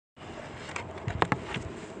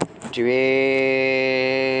வெற்றிவேல்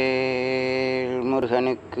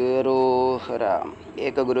முருகனுக்கு ரோஹரா.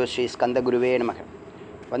 ஏககுரு ஸ்ரீ ஸ்கந்த குருவே நமக.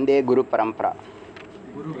 வந்தே குரு பரம்பரா.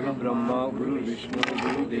 गुरु ब्रह्मा गुरु विष्णु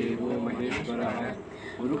गुरु देवो महेश्वरः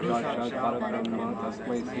गुरु साक्षात् परब्रह्म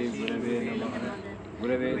तस्मै श्री गुरवे नमः.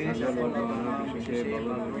 गुरवे सर्वलोकानां विशेषे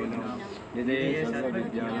भवरोगिणां निधे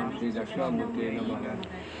सर्वविद्यानां श्री दक्षिणामूर्ते नमः.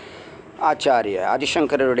 ஆச்சாரிய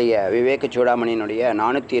ஆதிசங்கரருடைய விவேக சூடாமணியினுடைய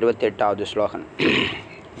 428வது ஸ்லோகன்.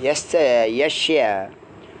 யஸ்ய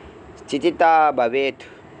ஸ்திதிதா பவேத்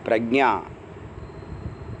பிரஜ்ஞா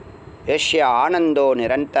யஸ்ய ஆனந்தோ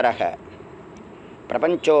நிரந்தரः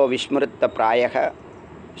பிரபஞ்சோ விஸ்மிருத்த பிராயः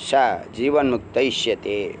ச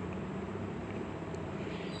ஜீவன்முக்தைஷ்யதே.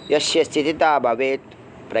 யஸ்ய ஸ்திதிதா பவேத்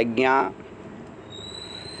பிரஜ்ஞா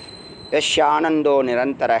யஸ்ய ஆனந்தோ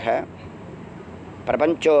நிரந்தரः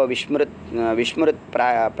பிரபஞ்சோ விஸ்மிருத்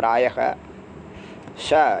பிராயः ச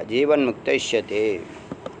ஜீவன்முக்தைஷ்யதே.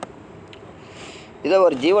 இது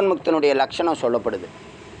ஒரு ஜீவன்முக்தனுடைய லட்சணம் சொல்லப்படுது.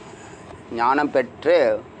 ஞானம் பெற்று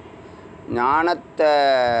ஞானத்தை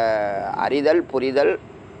அறிதல், புரிதல்,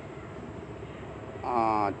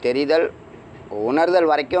 தெரிதல், உணர்தல்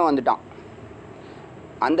வரைக்கும் வந்துட்டான்.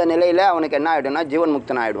 அந்த நிலையில் அவனுக்கு என்ன ஆகிடும்னா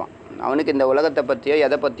ஜீவன்முக்தன் ஆகிடுவான். அவனுக்கு இந்த உலகத்தை பற்றியோ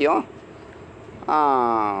எதை பற்றியும்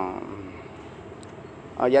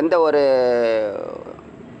எந்த ஒரு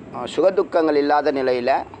சுகதுக்கங்கள் இல்லாத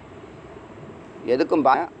நிலையில் எதுக்கும்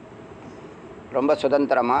ரொம்ப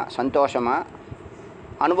சுதந்திரமாக சந்தோஷமாக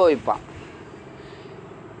அனுபவிப்பான்.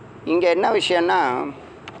 இங்கே என்ன விஷயம்னா,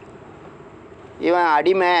 இவன்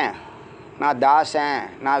அடிமை, நான் தாசன்,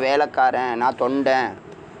 நான் வேலைக்காரன், நான் தொண்டன்,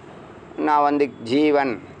 நான்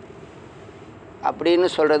ஜீவன் அப்படின்னு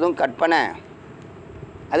சொல்கிறதும் கற்பனை.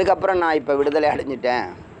 அதுக்கப்புறம் நான் இப்போ விடுதலை அடைஞ்சிட்டேன்,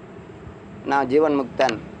 நான் ஜீவன்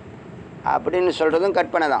முக்தன் அப்படின்னு சொல்கிறதும்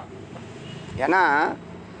கற்பனை தான். ஏன்னா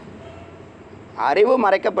அறிவு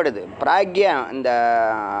மறைக்கப்படுது. பிராக்யம், இந்த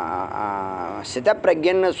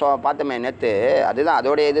சிதப்பிரக்யன்னு பார்த்தோமே நேற்று, அதுதான்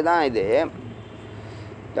அதோடைய இது தான் இது.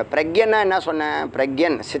 இந்த பிரக்யன்னா என்ன சொன்னேன்?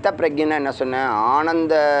 பிரக்யன் சிதப்பிரக்யன்னா என்ன சொன்னேன்?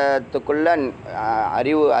 ஆனந்தத்துக்குள்ளே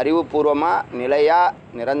அறிவுபூர்வமாக நிலையாக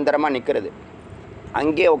நிரந்தரமாக நிற்கிறது,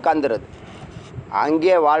 அங்கேயே உட்காந்துறது,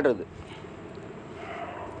 அங்கேயே வாழ்கிறது.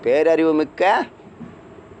 பேரறிவு மிக்க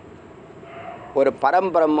ஒரு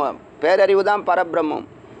பரம்பிரம்மம். பேரறிவு தான் பரபிரம்மம்.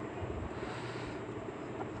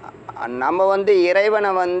 நம்ம இறைவனை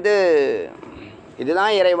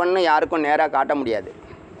இதுதான் இறைவன்னு யாருக்கும் நேராக காட்ட முடியாது.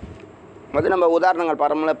 நம்ம உதாரணங்கள்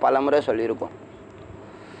பல முறை சொல்லியிருக்கோம்.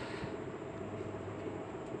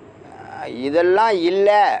 இதெல்லாம்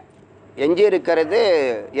இல்லை, எஞ்சி இருக்கிறது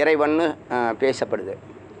இறைவன்னு பேசப்படுது.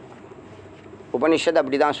 உபனிஷத்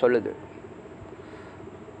அப்படி தான் சொல்லுது.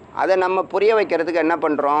 அதை நம்ம புரிய வைக்கிறதுக்கு என்ன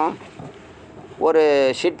பண்ணுறோம்? ஒரு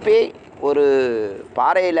சிற்பி ஒரு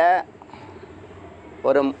பாறையில்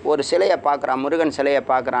ஒரு சிலையை பார்க்குறான், முருகன் சிலையை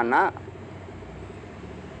பார்க்குறான்னா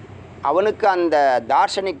அவனுக்கு அந்த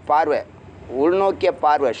தார்ஷனிக் பார்வை, உள்நோக்கிய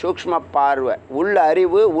பார்வை, சூக்ஷ்ம பார்வை, உள்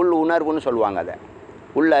அறிவு, உள் உணர்வுன்னு சொல்லுவாங்க. அதை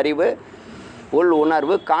உள் அறிவு, உள்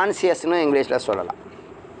உணர்வு, கான்சியஸ்னு இங்கிலீஷில் சொல்லலாம்.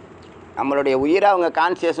 நம்மளுடைய உயிரை அவங்க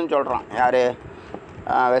கான்சியஸ்ன்னு சொல்கிறான். யார்?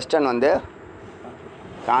 வெஸ்டர்ன்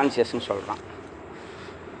கான்சியஸ்ன்னு சொல்கிறான்.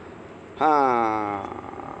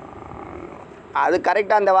 அது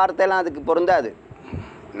கரெக்டாக அந்த வார்த்தையெல்லாம் அதுக்கு பொருந்தாது.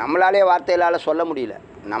 நம்மளாலே வார்த்தைகளால் சொல்ல முடியல.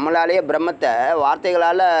 நம்மளாலேயே பிரம்மத்தை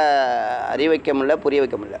வார்த்தைகளால் அறிவிக்க முடியல, புரிய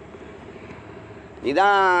வைக்க முடியல.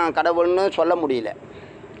 இதுதான் கடவுள்னு சொல்ல முடியல.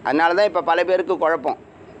 அதனால தான் இப்போ பல பேருக்கு குழப்பம்.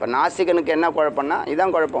 இப்போ நாஸ்திகனுக்கு என்ன குழப்பம்னா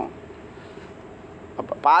இதுதான் குழப்பம்.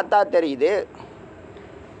 அப்போ பார்த்தா தெரியுது,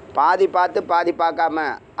 பாதி பார்த்து பாதி பார்க்காம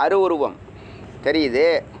அருவுருவம் தெரியுது,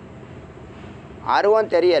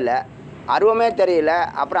 அருவம் தெரியலை, அருவமே தெரியல,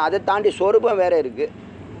 அப்புறம் அதை தாண்டி சொரூபம் வேறு இருக்குது.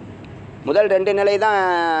 முதல் 2 நிலை தான்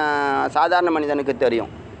சாதாரண மனிதனுக்கு தெரியும்.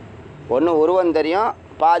 ஒன்று உருவம் தெரியும்,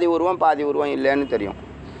 பாதி உருவம் இல்லைன்னு தெரியும்.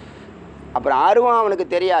 அப்புறம் அருவம் அவனுக்கு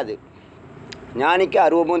தெரியாது, ஞானிக்கு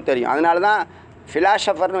அருவமும் தெரியும். அதனால தான்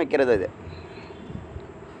ஃபிலாசபர்னு வைக்கிறது. அது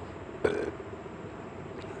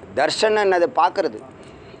தர்ஷன் அது பார்க்குறது.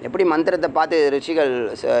 எப்படி மந்திரத்தை பார்த்து ரிஷிகள்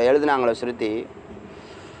எழுதுனாங்களோ ஸ்ருதி,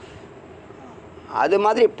 அது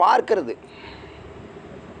மாதிரி பார்க்கறது.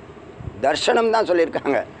 தர்ஷனம் தான்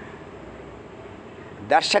சொல்லியிருக்காங்க,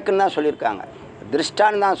 தர்ஷக்குன்னு தான் சொல்லியிருக்காங்க,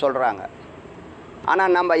 திருஷ்டான்னு தான் சொல்கிறாங்க.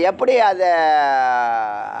 ஆனால் நம்ம எப்படி அதை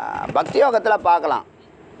பக்தி யோகத்தில் பார்க்கலாம்,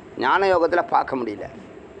 ஞான யோகத்தில் பார்க்க முடியல.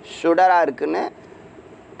 சுடராக இருக்குன்னு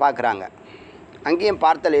பார்க்குறாங்க. அங்கேயும்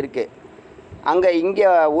பார்த்தல் இருக்குது. இங்கே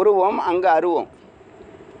உருவம், அங்கே அருவம்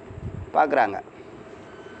பார்க்குறாங்க.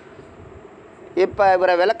 இப்போ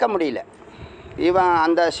இவரை விளக்க முடியல. இவன்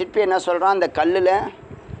அந்த சிற்பி என்ன சொல்கிறான்? அந்த கல்லில்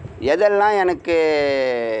எதெல்லாம் எனக்கு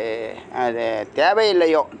அது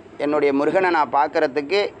தேவையில்லையோ, என்னுடைய முருகனை நான்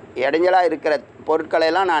பார்க்குறதுக்கு இடைஞ்சலாக இருக்கிற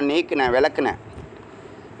பொருட்களையெல்லாம் நான் நீக்கினேன், விளக்குனேன்.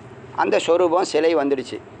 அந்த சொரூபம் சிலை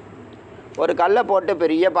வந்துடுச்சு. ஒரு கல்லை போட்டு,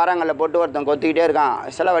 பெரிய பாறாங்கல்லை போட்டு ஒருத்தன் கொத்திக்கிட்டே இருக்கான்,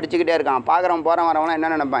 சிலை வடிச்சுக்கிட்டே இருக்கான். பார்க்குறவன் போகிறவன் வரவனா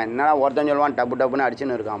என்ன நினைப்பான், என்னடா ஒருத்தன் சொல்லுவான் டப்பு டப்புன்னு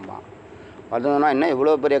அடிச்சுன்னு இருக்கான்பான். ஒருத்தன் சொன்னால் என்ன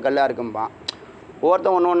இவ்வளோ பெரிய கல்லாக இருக்கும்பான்.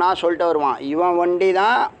 ஒருத்தன் ஒன்று ஒன்றா சொல்லிட்டு வருவான். இவன் வண்டி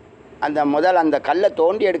தான் அந்த கல்லை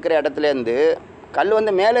தோண்டி எடுக்கிற இடத்துலேருந்து கல்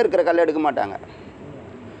வந்து மேலே இருக்கிற கல் எடுக்க மாட்டாங்க.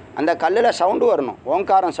 அந்த கல்லில் சவுண்டு வரணும்,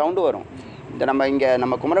 ஓங்காரம் சவுண்டு வரும். இந்த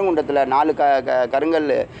நம்ம குமரங்குண்டத்தில் 4 கருங்கல்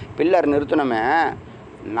பில்லர் நிறுத்தினோமே,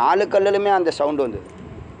 4 கல்லுலுமே அந்த சவுண்டு வந்தது.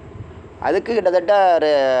 அதுக்கு கிட்டத்தட்ட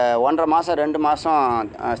ஒரு 1.5 மாதம் 2 மாதம்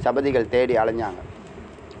ஸ்தபதிகள் தேடி அலைஞ்சாங்க.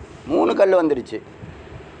 3 கல் வந்துடுச்சு.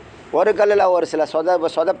 ஒரு கல்லில் ஒரு சில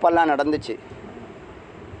சொதப்பெல்லாம் நடந்துச்சு.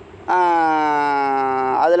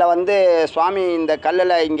 அதில் வந்து சுவாமி இந்த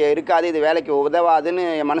கல்லில் இங்கே இருக்காது, இது வேலைக்கு உதவாதுன்னு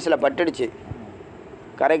என் மனசில் பட்டுடுச்சு.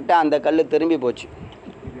 கரெக்டாக அந்த கல் திரும்பி போச்சு.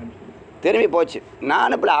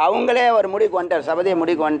 நான் இப்போ அவங்களே ஒரு முடிவுக்கு வந்துட்டார், சபதியை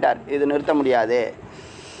முடிவுக்கு வந்துட்டார், இது நிறுத்த முடியாது.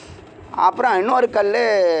 அப்புறம் இன்னொரு கல்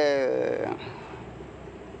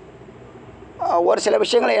ஒரு சில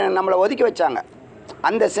விஷயங்களை நம்மளை ஒதுக்கி வச்சாங்க.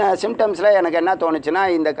 அந்த சிம்டம்ஸில் எனக்கு என்ன தோணுச்சுன்னா,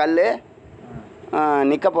 இந்த கல்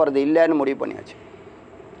நிற்க போகிறது இல்லைன்னு முடிவு பண்ணியாச்சு.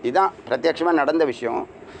 இதுதான் பிரத்யட்சமாக நடந்த விஷயம்.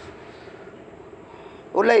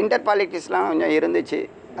 உள்ள இன்டர் பாலிட்டிக்ஸ்லாம் கொஞ்சம் இருந்துச்சு,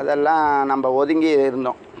 அதெல்லாம் நம்ம ஒதுங்கி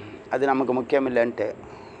இருந்தோம், அது நமக்கு முக்கியம் இல்லைன்ட்டு.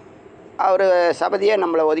 அவர் சபதியே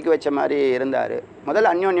நம்மளை ஒதுக்கி வச்ச மாதிரி இருந்தார்.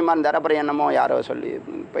 முதல்ல அந்யோன்யமாக இருந்தார், அப்புறம் என்னமோ யாரோ சொல்லி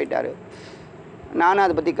போயிட்டார். நானும்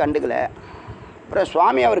அதை பற்றி கண்டுக்கலை. அப்புறம்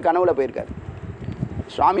சுவாமி அவர் கனவுல போயிருக்கார்.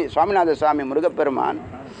 சுவாமிநாத சுவாமி முருகப்பெருமான்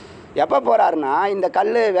எப்போ போகிறாருன்னா, இந்த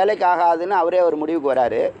கல் வேலைக்கு ஆகாதுன்னு அவரே ஒரு முடிவுக்கு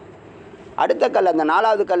வராரு. அடுத்த கல், அந்த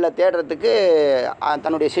 4வது கல்லை தேடுறதுக்கு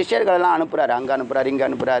தன்னுடைய சிஷ்யர்களெல்லாம் அனுப்புகிறாரு. அங்கே அனுப்புகிறாரு, இங்கே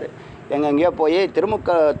அனுப்புகிறாரு, எங்கெங்கேயோ போய்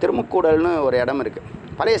திருமுக்கூடல்னு ஒரு இடம் இருக்குது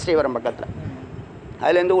பழைய ஸ்ரீவரம் பக்கத்தில்.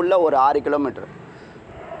 அதுலேருந்து உள்ள ஒரு 6 கிலோமீட்டர்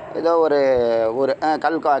ஏதோ ஒரு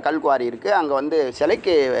கல்குவாரி இருக்குது. அங்கே வந்து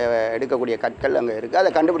சிலைக்கு எடுக்கக்கூடிய கற்கள் அங்கே இருக்குது.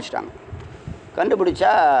 அதை கண்டுபிடிச்சிட்டாங்க.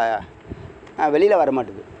 கண்டுபிடிச்சா வெளியில்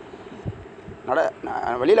வரமாட்டுது.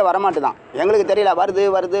 வெளியில் வரமாட்டுதான். எங்களுக்கு தெரியல,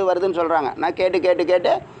 வருதுன்னு சொல்கிறாங்க. நான்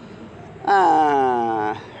கேட்டு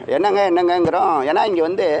என்னங்கிறோம். ஏன்னா இங்கே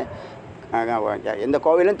வந்து எந்த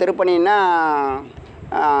கோவிலும் திருப்பணின்னா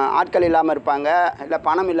ஆட்கள் இல்லாமல் இருப்பாங்க, இல்லை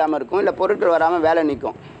பணம் இல்லாமல் இருக்கும், இல்லை பொருட்கள் வராமல் வேலை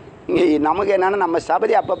நிற்கும். இங்கே நமக்கு என்னென்னா, நம்ம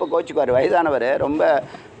சபதி அப்பப்போ கோச்சுக்குவார். வயதானவர், ரொம்ப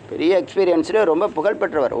பெரிய எக்ஸ்பீரியன்ஸு, ரொம்ப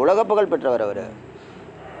புகழ்பெற்றவர், உலக புகழ்பெற்றவர் அவர்.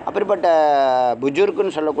 அப்படிப்பட்ட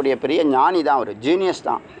புஜுர்க்குன்னு சொல்லக்கூடிய பெரிய ஞானி தான் அவர், ஜீனியஸ்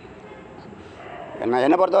தான்.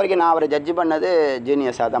 என்னை பொறுத்த வரைக்கும் நான் அவரை ஜட்ஜ் பண்ணது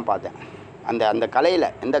ஜீனியஸாக தான் பார்த்தேன். அந்த கலையில்,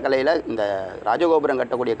 இந்த கலையில், இந்த ராஜகோபுரம்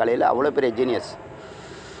கட்டக்கூடிய கலையில் அவ்வளோ பெரிய ஜீனியஸ்.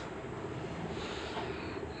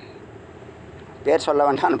 பேர் சொல்ல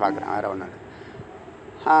வேண்டாம்னு பார்க்குறேன், வேறு ஒன்று.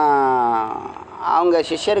 அவங்க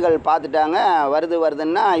சிஷ்யர்கள் பார்த்துட்டாங்க,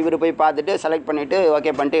 வருதுன்னா இவர் போய் பார்த்துட்டு செலக்ட் பண்ணிவிட்டு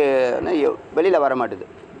ஓகே பண்ணிட்டு வெளியில் வர மாட்டுது.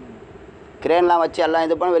 கிரேன்லாம் வச்சு எல்லாம்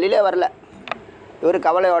இது பண்ண வெளியிலே வரல. இவர்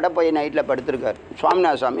கவலையோடு போய் நைட்டில் படுத்திருக்கார்.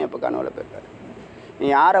 சுவாமிநாத சுவாமி அப்போ கனவுல போயிருக்கார். நீ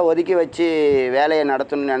யாரை ஒதுக்கி வச்சு வேலையை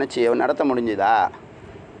நடத்தணும்னு நினச்சி நடத்த முடிஞ்சுதா?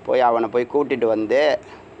 அவனை போய் கூட்டிகிட்டு வந்து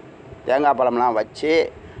தேங்காய் பழம்லாம் வச்சு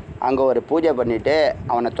அங்கே ஒரு பூஜை பண்ணிவிட்டு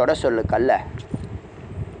அவனை தொட சொல்லு, கல்லை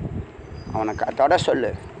அவனை தொட சொல்லு,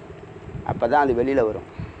 அப்போ தான் அது வெளியில் வரும்.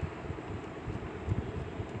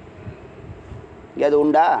 இங்கே அது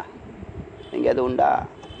உண்டா? இங்கே அது உண்டா?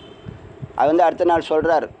 அது வந்து அடுத்த நாள்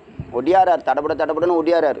சொல்கிறார், ஒடியாரார், தடப்படன்னு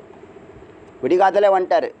ஒடியாரார். விடிகாலத்திலே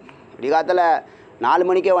வந்துட்டார். விடிகாலத்தில் 4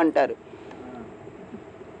 மணிக்கே வந்துட்டார்.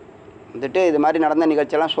 வந்துட்டு இது மாதிரி நடந்த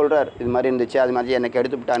நிகழ்ச்சியெல்லாம் சொல்கிறார். இது மாதிரி இருந்துச்சு, அது மாதிரி எனக்கு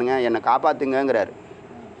எடுத்து விட்டானுங்க, என்னை காப்பாற்றுங்கிறார்.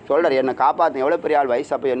 சொல்கிறார், என்னை காப்பாற்றுங்க. எவ்வளோ பெரிய ஆள்,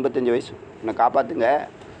 வயசு அப்போ 85 வயசு. என்னை காப்பாற்றுங்க,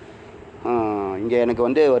 இங்கே எனக்கு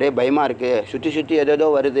வந்து ஒரே பயமாக இருக்குது, சுற்றி ஏதேதோ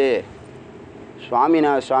வருது.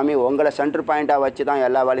 சுவாமி உங்களை சென்டர் பாயிண்ட்டாக வச்சு தான்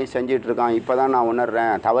எல்லா வேலையும் செஞ்சிட்ருக்கான். இப்போ தான் நான்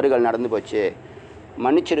உணர்றேன், தவறுகள் நடந்து போச்சு,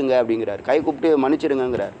 மன்னிச்சிடுங்க அப்படிங்கிறார். கை கூப்பிட்டு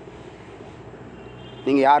மன்னிச்சிடுங்கிறார்.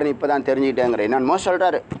 நீங்கள் யாருன்னு இப்போ தான் தெரிஞ்சுக்கிட்டேங்கிற என்னென்னமோ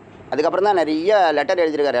சொல்கிறாரு. அதுக்கப்புறம் தான் நிறைய லெட்டர்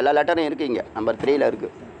எழுதியிருக்காரு. எல்லா லெட்டரும் இருக்குது, இங்கே நம்பர் 3ல்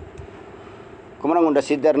இருக்குது. குமரங்குண்ட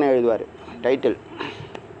சித்தர்னு எழுதுவார் டைட்டில்.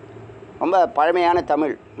 ரொம்ப பழமையான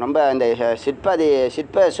தமிழ், ரொம்ப இந்த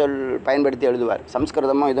சிற்ப சொல் பயன்படுத்தி எழுதுவார்.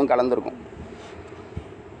 சம்ஸ்கிருதமும் இதுவும் கலந்துருக்கும்.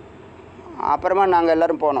 அப்புறமா நாங்கள்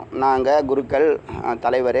எல்லோரும் போனோம். நாங்கள் குருக்கள்,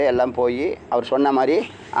 தலைவர் எல்லாம் போய் அவர் சொன்ன மாதிரி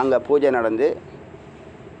அங்கே பூஜை நடந்து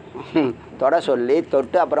தொட சொல்லி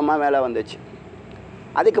தொட்டு அப்புறமா மேலே வந்துச்சு.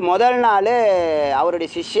 அதுக்கு முதல் நாள் அவருடைய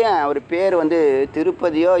சிஷ்யன், அவர் பேர் வந்து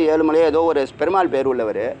திருப்பதியோ ஏழுமலையோ ஏதோ ஒரு பெருமாள் பேர்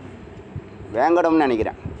உள்ளவர், வேங்கடம்னு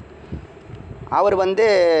நினைக்கிறேன். அவர் வந்து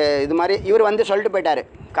இது மாதிரி இவர் வந்து சொல்லிட்டு போயிட்டார்,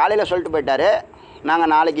 காலையில் சொல்லிட்டு போயிட்டார்,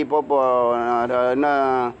 நாங்கள் நாளைக்கு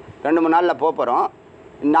இன்னும் 2-3 நாளில் போகிறோம்,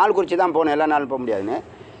 நாள் குறித்து தான் போகணும், எல்லா நாளும் போக முடியாதுன்னு.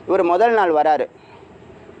 இவர் முதல் நாள் வராரு.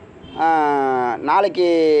 நாளைக்கு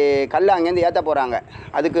கல் அங்கேருந்து ஏற்ற போகிறாங்க.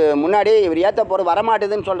 அதுக்கு முன்னாடி இவர் ஏற்ற போகிற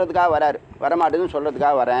வரமாட்டுதுன்னு சொல்கிறதுக்காக வராரு. வரமாட்டுதுன்னு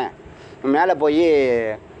சொல்கிறதுக்காக வரேன், மேலே போய்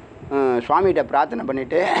சுவாமிகிட்ட பிரார்த்தனை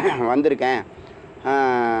பண்ணிவிட்டு வந்திருக்கேன்.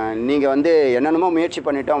 நீங்கள் வந்து என்னென்னமோ முயற்சி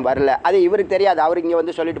பண்ணிட்டோம், வரல. அது இவருக்கு தெரியாது. அவருக்கு இங்கே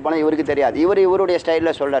வந்து சொல்லிட்டு போனால் இவருக்கு தெரியாது. இவருடைய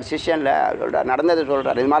ஸ்டைலில் சொல்கிறார், சிஷ்யனில் சொல்கிறார், நடந்ததை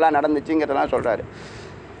சொல்கிறார், இது மாதிரிலாம் நடந்துச்சுங்கிறதெல்லாம் சொல்கிறாரு.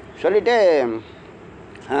 சொல்லிவிட்டு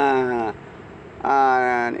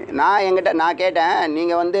நான் கேட்டேன்,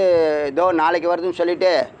 நீங்கள் வந்து இதோ நாளைக்கு வருதுன்னு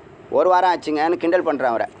சொல்லிவிட்டு ஒரு வாரம் ஆச்சுங்கன்னு கிண்டல்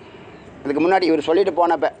பண்ணுறேன் அவரை. இதுக்கு முன்னாடி இவர் சொல்லிட்டு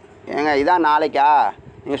போனப்போ, ஏங்க இதான் நாளைக்கா,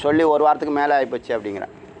 நீங்கள் சொல்லி ஒரு வாரத்துக்கு மேலே ஆகிப்போச்சு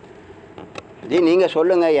அப்படிங்கிறேன். நீங்கள்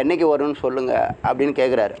சொல்லுங்கள் என்றைக்கு வரும்னு சொல்லுங்கள் அப்படின்னு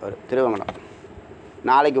கேட்குறாரு அவர் திருவங்கடம்.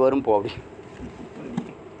 நாளைக்கு வரும் போ அப்படி.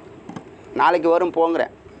 நாளைக்கு வரும்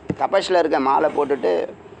போங்கிறேன். தபஸில் இருக்கேன், மாலை போட்டுட்டு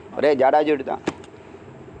ஒரே ஜடாஜிட்டு தான்.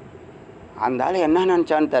 அந்த ஆள் என்ன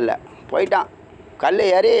நினச்சான்னு தெரில, போயிட்டான். கல்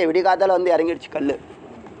ஏறி விடிகாத்தால் வந்து இறங்கிடுச்சு கல்.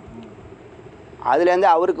 அதுலேருந்து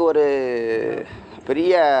அவருக்கு ஒரு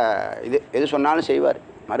பெரிய இது, எது சொன்னாலும் செய்வார்,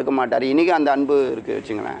 மறுக்க மாட்டார். இன்றைக்கும் அந்த அன்பு இருக்குது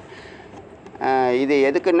வச்சுங்களேன். இது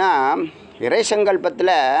எதுக்குன்னா,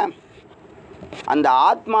 இறைசங்கல்பத்தில் அந்த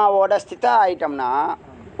ஆத்மாவோட ஸ்திதா ஆகிட்டோம்னா,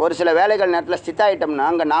 ஒரு சில வேலைகள் நேரத்தில் ஸ்திதா ஆகிட்டோம்னா,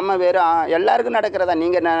 அங்கே நாம் வெறும் எல்லாருக்கும் நடக்கிறதா,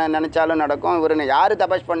 நீங்கள் நினச்சாலும் நடக்கும். இவர் யார்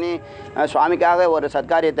தபஸ் பண்ணி சுவாமிக்காக ஒரு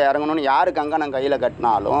சத்காரியத்தை இறங்கணும்னு யார் கங்கணம் கையில்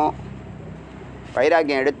கட்டினாலும்,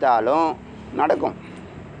 வைராக்கியம் எடுத்தாலும் நடக்கும்.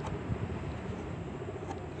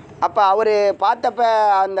 அப்போ அவர் பார்த்தப்ப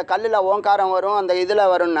அந்த கல்லில் ஓங்காரம் வரும், அந்த இதில்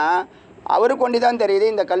வரும்னா அவருக்கு கொண்டு தான் தெரியுது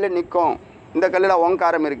இந்த கல் நிற்கும், இந்த கல்லில்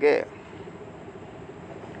ஓங்காரம் இருக்குது.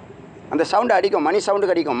 அந்த சவுண்டு அடிக்கும், மணி சவுண்டு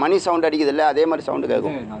கிடைக்கும். மணி சவுண்டு அடிக்குது இல்லை, அதே மாதிரி சவுண்டு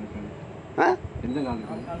கேட்கும்.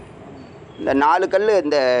 இந்த 4 கல்,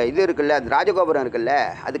 இந்த இது இருக்குல்ல, அது ராஜகோபுரம் இருக்குல்ல,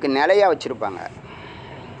 அதுக்கு நிலையாக வச்சுருப்பாங்க.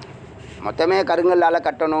 மொத்தமே கருங்கல்லால்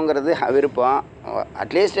கட்டணுங்கிறது விருப்பம்.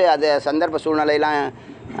 அட்லீஸ்ட் அது சந்தர்ப்ப சூழ்நிலையெல்லாம்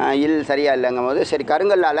சரியாக இல்லைங்கும் போது சரி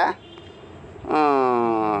கருங்கல்லால்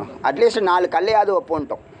அட்லீஸ்ட் 4 கல்லையாவது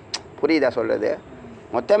ஒப்போன்ட்டோம். புரியுதா சொல்கிறது?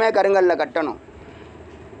 மொத்தமே கருங்கல்லில் கட்டணும்.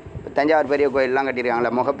 தஞ்சாவூர் பெரிய கோயிலெலாம்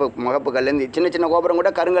கட்டியிருக்காங்களே, முகப்பு கல்லேருந்து சின்ன சின்ன கோபுரம் கூட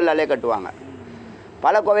கருங்கல்லாலே கட்டுவாங்க.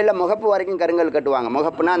 பல கோவிலில் முகப்பு வரைக்கும் கருங்கல் கட்டுவாங்க.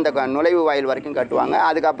 முகப்புனா அந்த நுழைவு வாயில் வரைக்கும் கட்டுவாங்க,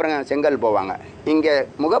 அதுக்கப்புறம் செங்கல் போவாங்க. இங்கே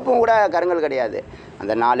முகப்பும் கூட கருங்கல் கிடையாது.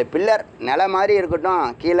 அந்த 4 பில்லர் நில மாதிரி இருக்கட்டும்,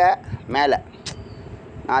 கீழே மேலே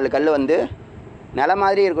 4 கல் வந்து நில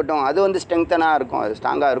மாதிரி இருக்கட்டும், அது வந்து ஸ்ட்ரெங்தனாக இருக்கும், அது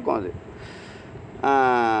ஸ்ட்ராங்காக இருக்கும்.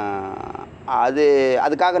 அது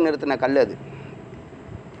அதுக்காக நிறுத்தின கல் அது.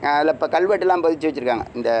 அதில் இப்போ கல்வெட்டுலாம் பதிச்சு வச்சுருக்காங்க.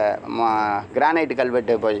 இந்த கிரானைட்டு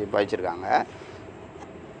கல்வெட்டு பதிச்சிருக்காங்க.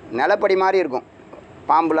 நிலப்படி மாதிரி இருக்கும்,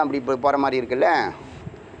 பாம்புலாம் அப்படி போகிற மாதிரி இருக்குல்ல,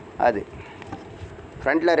 அது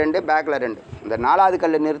ஃப்ரண்ட்டில் 2 பேக்கில் 2. இந்த 4வது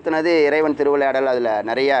கல் நிறுத்தினது இறைவன் திருவிளையாடல். அதில்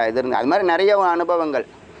நிறையா இது இருந்து அது மாதிரி நிறைய அனுபவங்கள்.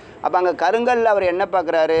 அப்போ அங்கே கருங்கல் அவர் என்ன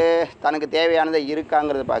பார்க்குறாரு, தனக்கு தேவையானதை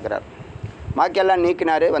இருக்காங்கிறத பார்க்குறாரு. பாக்கியெல்லாம்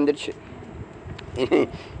நீக்கினார், வந்துடுச்சு.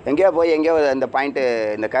 எங்கேயோ போய் எங்கேயோ இந்த பாயிண்ட்டு,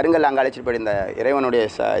 இந்த கருங்கல் அங்கே அழைச்சிட்டு போய் இந்த இறைவனுடைய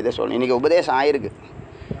இதை சொல்லணும். இன்றைக்கி உபதேசம் ஆயிருக்கு,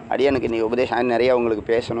 அடியனுக்கு இன்றைக்கி உபதேசம் ஆகி நிறையா உங்களுக்கு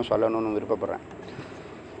பேசணும், சொல்லணும்னு விருப்பப்படுறேன்.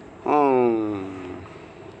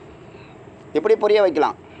 இப்படி புரிய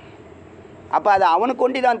வைக்கலாம். அப்போ அது அவனுக்கு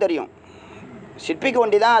ஒண்டி தான் தெரியும், சிற்பிக்கு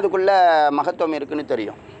ஒண்டி தான் அதுக்குள்ளே மகத்துவம் இருக்குதுன்னு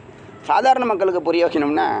தெரியும். சாதாரண மக்களுக்கு புரிய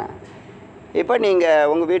வைக்கணும்னா, இப்போ நீங்கள்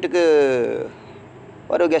உங்கள் வீட்டுக்கு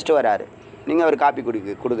ஒரு கெஸ்ட்டு வராரு, நீங்கள் ஒரு காப்பி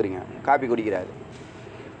கொடுக்குறீங்க, காப்பி குடிக்கிறாரு.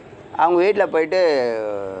 அவங்க வீட்டில் போயிட்டு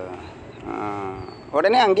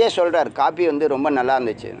உடனே அங்கேயே சொல்கிறார், காப்பி வந்து ரொம்ப நல்லா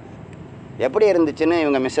இருந்துச்சு. எப்படி இருந்துச்சுன்னு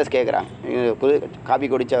இவங்க மிஸ்ஸஸ் கேட்குறாங்க. புது காப்பி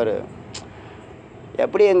குடித்தவர்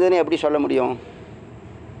எப்படி இருந்ததுன்னு எப்படி சொல்ல முடியும்?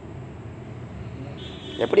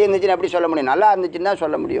 எப்படி இருந்துச்சுன்னு எப்படி சொல்ல முடியும்? நல்லா இருந்துச்சுன்னு தான்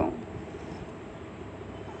சொல்ல முடியும்.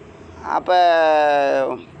 அப்போ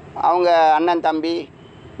அவங்க அண்ணன் தம்பி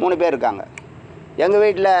 3 பேர் இருக்காங்க. எங்கள்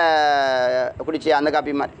வீட்டில் குடிச்சு அந்த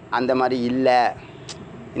காப்பி மாதிரி அந்த மாதிரி இல்லை,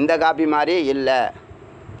 இந்த காப்பி மாதிரி இல்லை,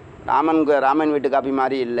 ராமன் வீட்டு காப்பி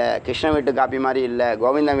மாதிரி இல்லை, கிருஷ்ணன் வீட்டு காப்பி மாதிரி இல்லை,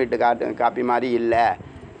 கோவிந்தன் வீட்டு காப்பி மாதிரி இல்லை,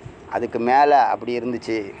 அதுக்கு மேலே அப்படி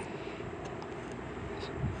இருந்துச்சு.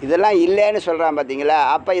 இதெல்லாம் இல்லைன்னு சொல்கிறான் பார்த்தீங்களா?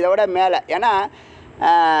 அப்போ இதை விட மேலே, ஏன்னா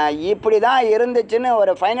இப்படி தான் இருந்துச்சுன்னு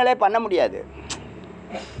ஒரு ஃபைனலே பண்ண முடியாது,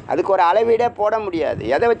 அதுக்கு ஒரு அளவீடே போட முடியாது.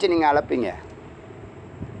 எதை வச்சு நீங்கள் அளப்பீங்க?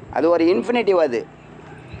 அது ஒரு இன்ஃபினிட்டிவ்.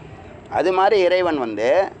 அது மாதிரி இறைவன் வந்து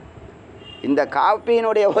இந்த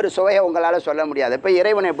காப்பியினுடைய ஒரு சுவையை உங்களால் சொல்ல முடியாது. இப்போ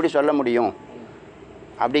இறைவனை எப்படி சொல்ல முடியும்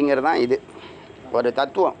அப்படிங்கிறது தான் இது ஒரு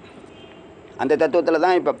தத்துவம். அந்த தத்துவத்தில்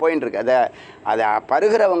தான் இப்போ போயின்னு இருக்கு. அதை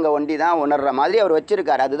பருகிறவங்க ஒண்டி தான் உணர்கிற மாதிரி அவர்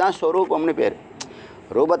வச்சுருக்கார். அதுதான் ஸ்வரூபம்னு பேர்.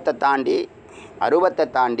 ரூபத்தை தாண்டி அரூபத்தை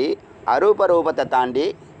தாண்டி அரூப ரூபத்தை தாண்டி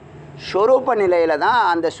ஸ்வரூப நிலையில் தான்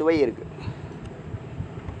அந்த சுவை இருக்குது.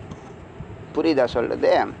 புரியுதா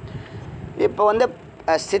சொல்கிறது? இப்போ வந்து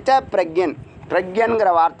சித பிரக்யன், பிரக்யன்கிற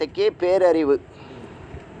வார்த்தைக்கு பேரறிவு.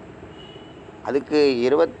 அதுக்கு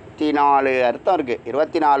 24 அர்த்தம் இருக்குது,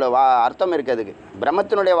 24 அர்த்தம் இருக்குது அதுக்கு.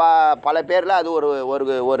 பிரம்மத்தினுடைய பல பேரில் அது ஒரு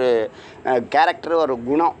ஒரு ஒரு கேரக்டர், ஒரு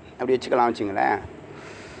குணம் அப்படி வச்சுங்களேன்.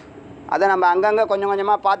 அதை நம்ம அங்கங்கே கொஞ்சம்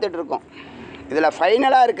கொஞ்சமாக பார்த்துட்ருக்கோம். இதில்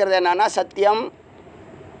ஃபைனலாக இருக்கிறது என்னென்னா சத்தியம்,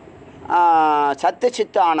 சத்து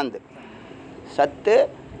சித்த ஆனந்து. சத்து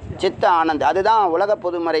சித்த ஆனந்த், அதுதான் உலக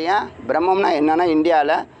பொதுமறையாக. பிரம்மம்னா என்னென்னா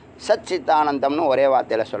இந்தியாவில் சத் சித்த ஆனந்தம்னு ஒரே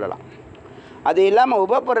வார்த்தையில் சொல்லலாம். அது இல்லாமல்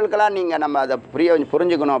உபப்பொருட்களாக நீங்கள் நம்ம அதை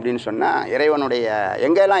புரிஞ்சுக்கணும் அப்படின்னு சொன்னால், இறைவனுடைய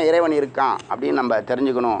எங்கெல்லாம் இறைவன் இருக்கான் அப்படின்னு நம்ம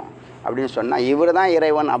தெரிஞ்சுக்கணும் அப்படின்னு சொன்னால், இவர் தான்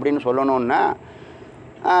இறைவன் அப்படின்னு சொல்லணுன்னா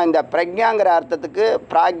இந்த பிரக்ஞாங்கிற அர்த்தத்துக்கு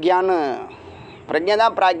பிராக்யான்னு, பிரக்ஞா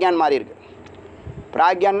தான் பிராக்யான் மாதிரி இருக்குது.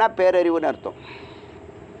 பிராக்யான்னா பேரறிவுன்னு அர்த்தம்.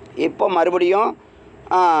 இப்போ மறுபடியும்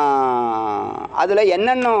அதில்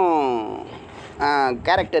என்னென்ன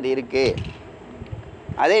கேரக்டர் இருக்குது,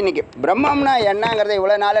 அதே இன்றைக்கி பிரம்மம்னா என்னங்கிறத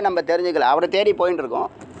இவ்வளோ நாள் நம்ம தெரிஞ்சுக்கல. அவரை தேடி போயின்னு இருக்கோம்.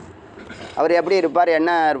 அவர் எப்படி இருப்பார்,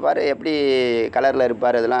 என்ன இருப்பார், எப்படி கலரில்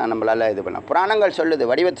இருப்பார், இதெல்லாம் நம்மளால் இது பண்ணலாம். புராணங்கள் சொல்லுது,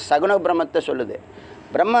 வடிவத்தை சகுன பிரம்மத்தை சொல்லுது.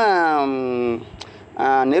 பிரம்ம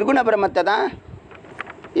நிர்குண பிரம்மத்தை தான்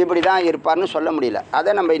இப்படி தான் இருப்பார்னு சொல்ல முடியல.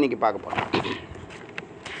 அதை நம்ம இன்றைக்கி பார்க்க போகிறோம்.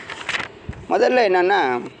 முதல்ல என்னென்னா,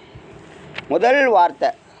 முதல் வார்த்தை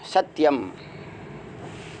சத்தியம்.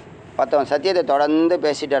 பார்த்தோம், சத்தியத்தை தொடர்ந்து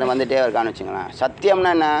பேசிட்டு வந்துகிட்டே இருக்கான்னு வச்சுங்களேன்.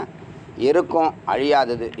 சத்தியம்னா என்ன? இருக்கும்,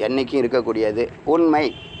 அழியாதது, என்றைக்கும் இருக்கக்கூடியது, உண்மை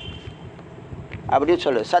அப்படின்னு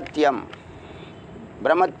சொல்லு. சத்தியம்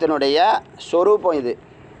பிரம்மத்தினுடைய ஸ்வரூபம். இது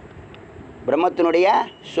பிரம்மத்தினுடைய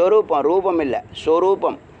ஸ்வரூபம், ரூபம் இல்லை,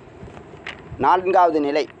 ஸ்வரூபம். 4வது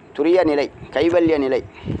நிலை துரிய நிலை, கைவல்ய நிலை.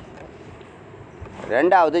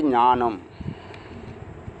 2வது ஞானம்.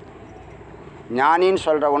 ஞானின்னு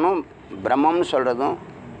சொல்கிறவனும் பிரம்மம்னு சொல்கிறதும்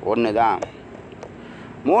ஒன்று தான்.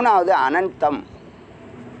 3வது அனந்தம்,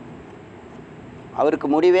 அவருக்கு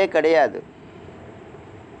முடிவே கிடையாது,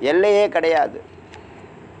 எல்லையே கிடையாது.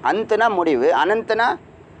 அந்தனா முடிவு, அனந்தனா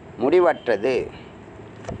முடிவற்றது.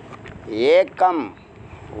 ஏக்கம்,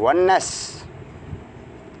 ஒன்னஸ்.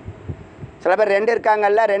 சில பேர் 2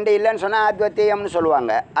 இருக்காங்கல்ல, 2 இல்லைன்னு சொன்னால் அத்வைத்தியம்னு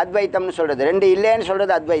சொல்லுவாங்க, அத்வைத்தம்னு சொல்கிறது. 2 இல்லைன்னு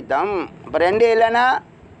சொல்கிறது அத்வைத்தம். இப்போ 2 இல்லைன்னா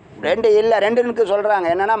 2 இல்லை, 2னுக்கு சொல்கிறாங்க.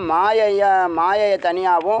 என்னென்னா மாயையை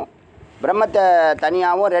தனியாகவும் பிரம்மத்தை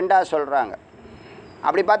தனியாகவும் 2ஆக சொல்கிறாங்க.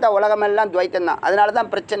 அப்படி பார்த்தா உலகமெல்லாம் துவைத்தம்தான். அதனால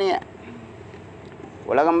தான் பிரச்சனையே.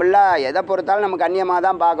 உலகமெல்லாம் எதை பொறுத்தாலும் நமக்கு அந்நியமாக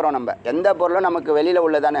தான் பார்க்குறோம். நம்ம எந்த பொருளும் நமக்கு வெளியில்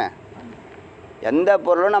உள்ள தானே, எந்த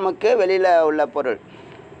பொருளும் நமக்கு வெளியில் உள்ள பொருள்.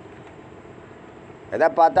 எதை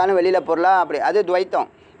பார்த்தாலும் வெளியில் பொருளாக அப்படி, அது துவைத்தம்.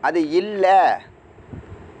 அது இல்லை.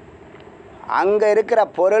 அங்கே இருக்கிற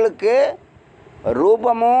பொருளுக்கு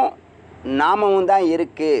ரூபமும் நாமமும் தான்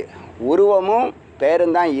இருக்குது, உருவமும்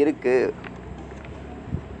பேரும் தான் இருக்குது.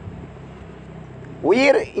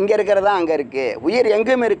 உயிர் இங்கே இருக்கிறதா அங்கே இருக்குது. உயிர்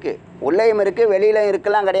எங்கேயும் இருக்குது, உள்ளேயும் இருக்குது, வெளியிலையும்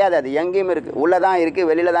இருக்கலாம் கிடையாது. அது எங்கேயும் இருக்குது, உள்ளே தான் இருக்குது,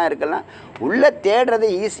 வெளியில் தான் இருக்கலாம். உள்ளே தேடுறது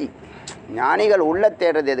ஈஸி. ஞானிகள் உள்ளே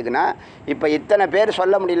தேடுறது எதுக்குன்னா, இப்போ இத்தனை பேர்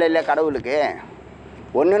சொல்ல முடியல இல்லை கடவுளுக்கு,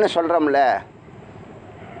 ஒன்றுன்னு சொல்கிறோம்ல,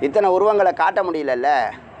 இத்தனை உருவங்களை காட்ட முடியலல்ல,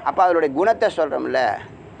 அப்போ அதனுடைய குணத்தை சொல்கிறோம்ல.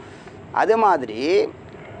 அது மாதிரி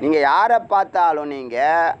நீங்கள் யாரை பார்த்தாலும்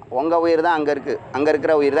நீங்கள் உங்கள் உயிர் தான் அங்கே இருக்குது, அங்கே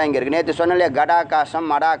இருக்கிற உயிர் தான் இங்கே இருக்குது. நேற்று சொன்ன இல்லையா, கடாகாசம்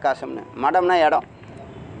மடாகாசம்னு. மடம்னா இடம்,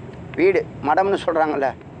 வீடு. மடம்னு சொல்கிறாங்கல்ல.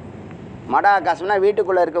 மடாகாசம்னா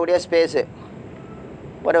வீட்டுக்குள்ளே இருக்கக்கூடிய ஸ்பேஸு.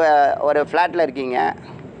 ஒரு ஃப்ளாட்டில் இருக்கீங்க,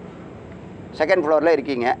 2nd ஃப்ளோரில்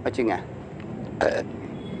இருக்கீங்க வச்சுங்க.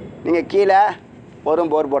 நீங்கள் கீழே ஒரு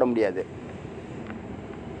போர் போட முடியாது,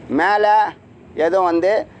 மேலே எதுவும்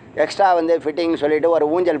எக்ஸ்ட்ரா ஃபிட்டிங்னு சொல்லிவிட்டு ஒரு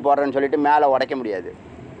ஊஞ்சல் போடுறேன்னு சொல்லிவிட்டு மேலே உடைக்க முடியாது.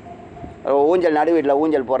 ஊஞ்சல் நடு வீட்டில்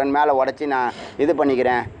ஊஞ்சல் போடுறேன்னு மேலே உடச்சி நான் இது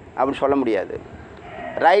பண்ணிக்கிறேன் அப்படின்னு சொல்ல முடியாது.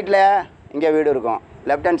 ரைட்டில் இங்கே வீடு இருக்கும்,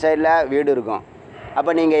 லெஃப்ட் ஹேண்ட் சைடில் வீடு இருக்கும்.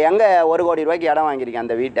 அப்போ நீங்கள் எங்கே 1 கோடி ரூபாய்க்கு இடம் வாங்கியிருக்கீங்க?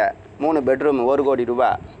 அந்த வீட்டை 3 பெட்ரூம் 1 கோடி ரூபா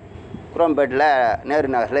குரோம்பேட்டில் நேரு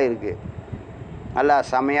நகரில் இருக்குது. நல்லா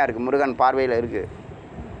செம்மையாக இருக்குது, முருகன் பார்வையில் இருக்குது.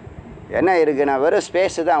 என்ன இருக்குன்னா வெறும்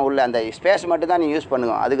ஸ்பேஸு தான் உள்ள, அந்த ஸ்பேஸ் மட்டும் தான் நீ யூஸ்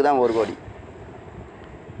பண்ணுங்க, அதுக்கு தான் 1 கோடி.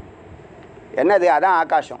 என்னது? அதான்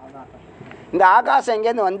ஆகாசம். இந்த ஆகாசம்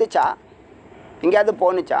எங்கேருந்து வந்துச்சா, எங்கேயாவது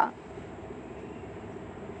போணுச்சா?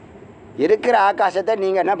 இருக்கிற ஆகாசத்தை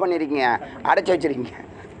நீங்கள் என்ன பண்ணியிருக்கீங்க? அடைச்சி வச்சுருக்கீங்க.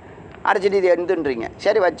 அடைச்சிட்டு இது எந்துன்றீங்க.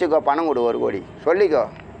 சரி வச்சுக்கோ, பணம் கொடு 1 கோடி, சொல்லிக்கோ,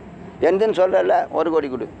 எந்துன்னு சொல்கிறல்ல 1 கோடி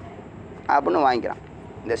கொடு அப்படின்னு வாங்கிக்கிறான்.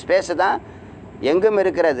 இந்த ஸ்பேஸு தான் எங்கும்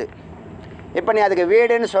இருக்கிறது. இப்போ நீ அதுக்கு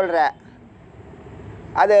வீடுன்னு சொல்கிற,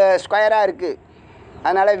 அது ஸ்கொயராக இருக்குது,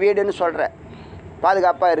 அதனால் வீடுன்னு சொல்கிற,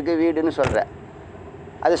 பாதுகாப்பாக இருக்குது வீடுன்னு சொல்கிற.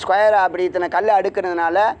 அது ஸ்கொயராக அப்படி இத்தனை கல்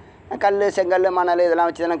அடுக்கிறதுனால கல், செங்கல், மணல் இதெல்லாம்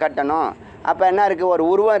வச்சு தானே கட்டணும். அப்போ என்ன இருக்குது, ஒரு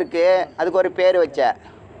உருவம் இருக்குது, அதுக்கு ஒரு பேர் வச்ச.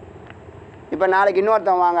 இப்போ நாளைக்கு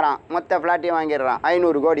இன்னொருத்தன் வாங்குறான், மொத்த ஃப்ளாட்டையும் வாங்கிடுறான்,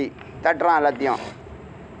 500 கோடி தட்டுறான் எல்லாத்தையும்.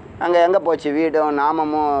 அங்கே எங்கே போச்சு வீடும்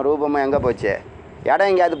நாமமும் ரூபமும் எங்கே போச்சு? இடம்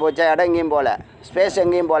எங்கேயாவது போச்சா? இடம் எங்கேயும் போகல, ஸ்பேஸ்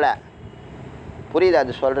எங்கேயும் போகல. புரியுது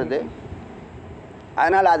அது சொல்கிறது?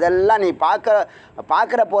 அதனால் அதெல்லாம் நீ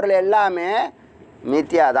பார்க்குற பொருள் எல்லாமே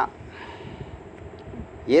மித்தியா தான்.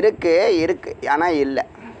 இருக்குது ஆனால் இல்லை.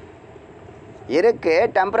 இருக்குது,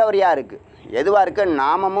 டெம்பரவரியாக இருக்குது. எதுவாக இருக்குது?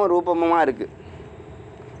 நாமமும் ரூபமுமாக இருக்குது.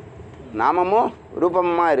 நாமமும்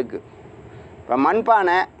ரூபமுமாக இருக்குது. இப்போ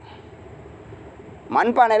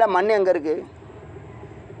மண்பானையில் மண் எங்கே இருக்குது?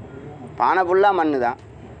 பானை ஃபுல்லாக மண் தான்.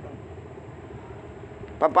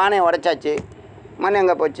 இப்போ பானையை உடைச்சாச்சு, மண்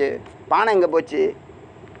எங்கே போச்சு? பானை எங்கே போச்சு?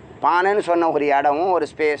 பானைன்னு சொன்ன ஒரு இடமும் ஒரு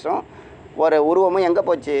ஸ்பேஸும் ஒரு உருவமும் எங்கே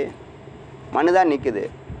போச்சு? மண் தான் நிற்குது.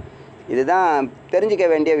 இதுதான் தெரிஞ்சிக்க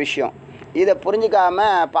வேண்டிய விஷயம். இதை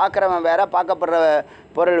புரிஞ்சிக்காமல் பார்க்குறவன் வேறு, பார்க்கப்படுற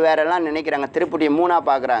பொருள் வேறெல்லாம் நினைக்கிறாங்க. திருப்பதி 3ஆக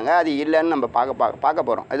பார்க்குறாங்க. அது இல்லைன்னு நம்ம பார்க்க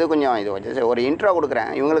போகிறோம். இது கொஞ்சம் ஒரு இன்ட்ரோ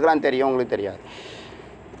கொடுக்குறேன். இவங்களுக்கெல்லாம் தெரியும், உங்களுக்கு தெரியாது.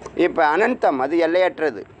 இப்போ அனந்தம் அது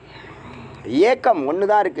எல்லையற்றது. ஏக்கம் ஒன்று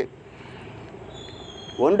தான் இருக்குது.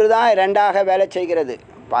 ஒன்று தான் ரெண்டாக வேலை செய்கிறது.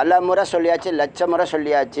 பல முறை சொல்லியாச்சு, லட்ச முறை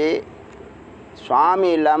சொல்லியாச்சு. சுவாமி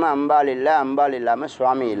இல்லாமல் அம்பாள் இல்லை, அம்பாள் இல்லாமல்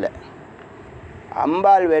சுவாமி இல்லை.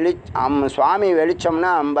 அம்பாள் சுவாமி வெளிச்சம்னா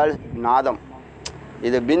அம்பாள் நாதம்.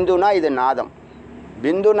 இது பிந்துனா இது நாதம்.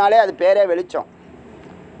 பிந்துனாலே அது பேரே வெளிச்சம்.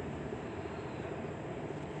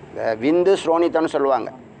 விந்து ஸ்ரோனித்தம்னு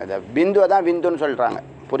சொல்லுவாங்க. அது பிந்துவை தான் விந்துன்னு சொல்கிறாங்க.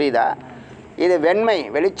 புரியுதா? இது வெண்மை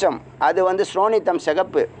வெளிச்சம், அது ஸ்ரோனித்தம்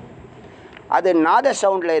சிகப்பு. அது நாத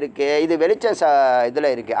சவுண்டில் இருக்குது, இது வெளிச்சம்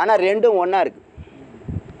இதில் இருக்குது. ஆனால் ரெண்டும் ஒன்றா இருக்குது.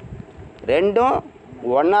 ரெண்டும்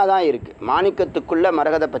ஒன்றா தான் இருக்குது. மாணிக்கத்துக்குள்ளே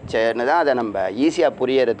மரகத பச்சைன்னு தான் அதை நம்ம ஈஸியாக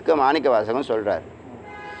புரியறதுக்கு மாணிக்க வாசகம் சொல்கிறார்.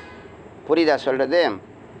 புரியுதா சொல்கிறது?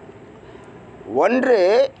 ஒன்று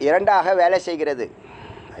இரண்டாக வேலை செய்கிறது,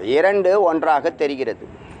 இரண்டு ஒன்றாக தெரிகிறது.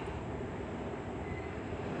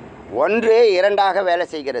 ஒன்று இரண்டாக வேலை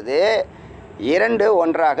செய்கிறது, இரண்டு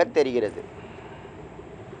ஒன்றாக தெரிகிறது.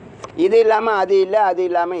 இது இல்லாமல் அது இல்லை, அது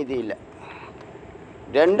இல்லாமல் இது இல்லை.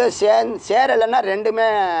 ரெண்டும் சேரலைன்னா ரெண்டுமே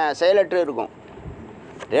செயலற்று இருக்கும்.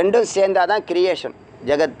 ரெண்டும் சேர்ந்தால் தான் கிரியேஷன்,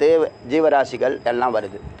 ஜகத்து ஜீவராசிகள் எல்லாம்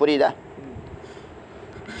வருது. புரியுதா?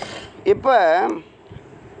 இப்போ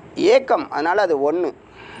ஏக்கம், அதனால் அது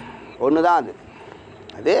ஒன்று தான்.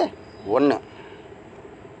 அது ஒன்று.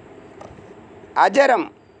 அஜரம்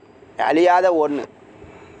அழியாத ஒன்று.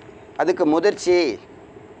 அதுக்கு முதிர்ச்சி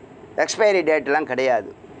எக்ஸ்பைரி டேட்லாம் கிடையாது.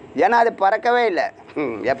 ஏன்னா அது பறக்கவே இல்லை,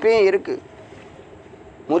 எப்பயும் இருக்குது.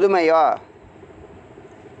 முதுமையோ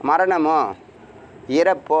மரணமோ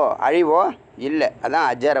இறப்போ அழிவோ இல்லை. அதான்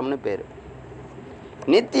அஜரம்னு பேர்.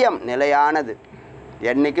 நித்தியம் நிலையானது,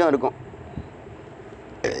 என்றைக்கும் இருக்கும்,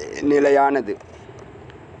 நிலையானது.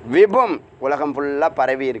 விபும் உலகம் ஃபுல்லாக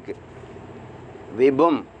பரவி இருக்குது.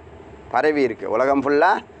 விபும் பரவி இருக்குது, உலகம்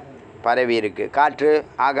ஃபுல்லாக பரவி இருக்குது. காற்று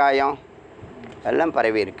ஆகாயம் எல்லாம்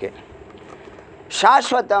பரவி இருக்குது.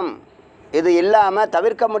 சாஸ்வதம், இது இல்லாமல்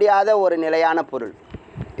தவிர்க்க முடியாத ஒரு நிலையான பொருள்.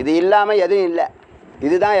 இது இல்லாமல் எதுவும் இல்லை.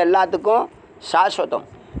 இதுதான் எல்லாத்துக்கும் சாஸ்வதம்,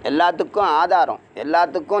 எல்லாத்துக்கும் ஆதாரம்,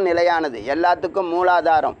 எல்லாத்துக்கும் நிலையானது, எல்லாத்துக்கும்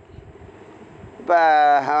மூலாதாரம். இப்போ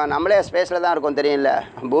நம்மளே ஸ்பேஸில் தான் இருக்கோம், தெரியும்ல?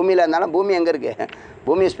 பூமியில் இருந்தாலும் பூமி எங்கே இருக்குது?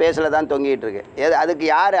 பூமி ஸ்பேஸில் தான் தொங்கிட்டு இருக்கு. அதுக்கு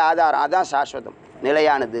யார் ஆதாரம்? அதுதான் சாஸ்வதம்,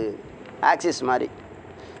 நிலையானது, ஆக்சிஸ் மாதிரி.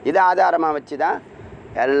 இதை ஆதாரமாக வச்சு தான்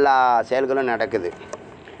எல்லா செயல்களும் நடக்குது.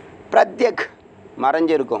 பிரத்யக்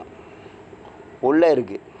மறைஞ்சிருக்கும், உள்ளே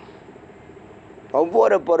இருக்குது.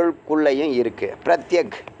 ஒவ்வொரு பொருளுக்குள்ளேயும் இருக்குது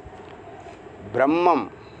பிரத்யக். பிரம்மம்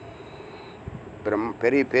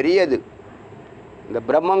பெரியது. இந்த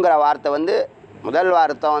பிரம்மங்கிற வார்த்தை முதல்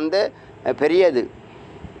வார்த்தை பெரியது.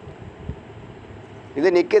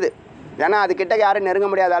 இது நிற்குது. ஏன்னா அதுக்கிட்ட யாரும் நெருங்க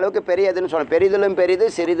முடியாத அளவுக்கு பெரியதுன்னு சொல்லணும். பெரிதிலும் பெரிது,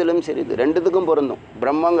 சிறிதிலும் சிறிது, ரெண்டுத்துக்கும் பொருந்தும்.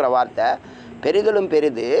 பிரம்மங்கிற வார்த்தை பெரிதிலும்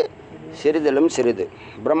பெரிது, சிறிதிலும் சிறிது.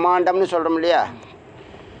 பிரம்மாண்டம்னு சொல்கிறோம் இல்லையா?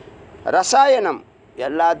 ரசாயனம்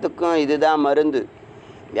எல்லாத்துக்கும் இதுதான் மருந்து.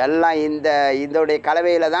 எல்லாம் இதோடைய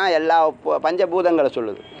கலவையில் தான் எல்லா பஞ்சபூதங்களை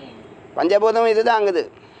சொல்லுது. பஞ்சபூதம் இது தாங்குது.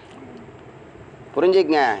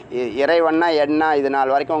 புரிஞ்சுக்கங்க. இறைவன்னா என்ன, இது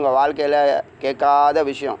நாள் வரைக்கும் உங்கள் வாழ்க்கையில் கேட்காத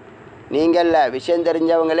விஷயம். நீங்கள விஷயம்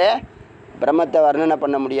தெரிஞ்சவங்களே பிரம்மத்தை வர்ணனை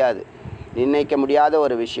பண்ண முடியாது, நிர்ணயிக்க முடியாத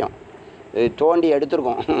ஒரு விஷயம். இது தோண்டி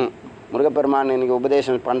எடுத்துருக்கோம். முருகப்பெருமான் இன்றைக்கி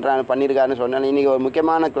உபதேசம் பண்ணியிருக்காருன்னு சொன்னால் இன்றைக்கி ஒரு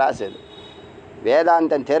முக்கியமான கிளாஸ் இது.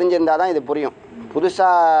 வேதாந்தம் தெரிஞ்சிருந்தால் தான் இது புரியும்.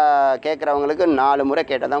 புதுசாக கேட்குறவங்களுக்கு 4 முறை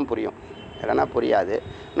கேட்டால் தான் புரியும், இல்லைன்னா புரியாது.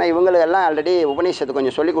 ஆனால் இவங்களுக்கெல்லாம் ஆல்ரெடி உபநிஷத்து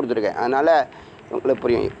கொஞ்சம் சொல்லி கொடுத்துருக்கேன், அதனால் உங்களுக்கு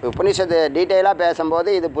புரியும். உபநிஷத்து டீட்டெயிலாக பேசும்போது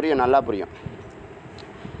இது புரியும், நல்லா புரியும்.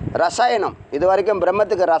 ரசாயனம் இது வரைக்கும்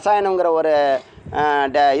பிரம்மத்துக்கு ரசாயனங்கிற ஒரு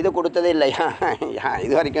இது கொடுத்ததே இல்லையா?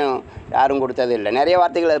 இது வரைக்கும் யாரும் கொடுத்ததே இல்லை. நிறைய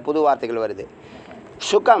வார்த்தைகள் புது வார்த்தைகள் வருது.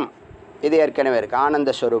 சுகம் இது ஏற்கனவே இருக்குது,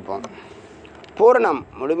 ஆனந்த ஸ்வரூபம். பூர்ணம்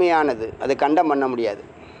முழுமையானது, அது கண்டம் பண்ண முடியாது.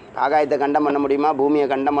 ஆகாயத்தை கண்டம் பண்ண முடியுமா? பூமியை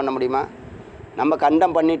கண்டம் பண்ண முடியுமா? நம்ம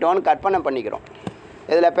கண்டம் பண்ணிட்டோன்னு கற்பனை பண்ணிக்கிறோம்,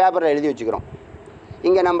 இதில் பேப்பரில் எழுதி வச்சுக்கிறோம்.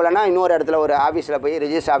 இங்கே நம்மளனா இன்னொரு இடத்துல ஒரு ஆஃபீஸில் போய்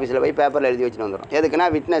ரிஜிஸ்டர் ஆஃபீஸில் போய் பேப்பரில் எழுதி வச்சுட்டு வந்துடும். எதுக்குன்னா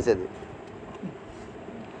விட்னஸ். அது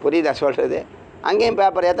புரியுதா சொல்கிறது? அங்கேயும்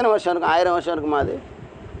பேப்பர் எத்தனை வருஷம் இருக்கும்? 1000 வருஷம் இருக்குமா? அது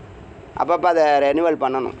அப்பப்போ அதை ரெனிவல்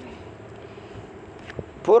பண்ணணும்.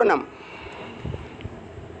 பூர்ணம்.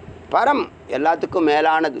 பரம் எல்லாத்துக்கும்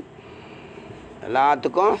மேலானது,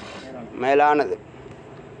 எல்லாத்துக்கும் மேலானது.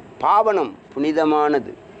 பாவனம்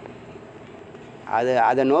புனிதமானது.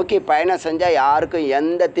 அதை நோக்கி பயணம் செஞ்சால் யாருக்கும்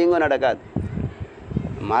எந்த தீங்கும் நடக்காது.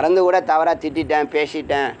 மறந்து கூட தவறாக திட்டேன்,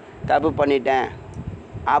 பேசிட்டேன், தப்பு பண்ணிட்டேன்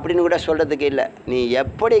அப்படின்னு கூட சொல்கிறதுக்கு இல்லை. நீ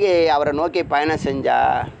எப்படி அவரை நோக்கி பயணம்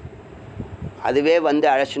செஞ்சால் அதுவே வந்து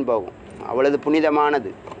அழைச்சின்னு போகும். அவ்வளவு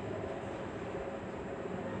புனிதமானது.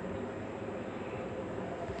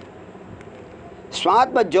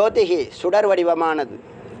 ஸ்வாத்ம ஜோதிகி சுடர் வடிவமானது,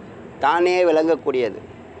 தானே விளங்கக்கூடியது.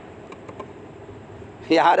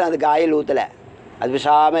 யாரும் அதுக்கு ஆயில் ஊற்றலை, அது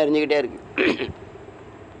விஷாமல் எரிஞ்சிக்கிட்டே இருக்குது.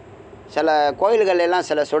 சில கோயில்கள் எல்லாம்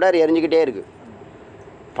சில சுடர் எரிஞ்சிக்கிட்டே இருக்குது.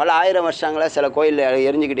 பல 1000 வருஷங்களில் சில கோயில்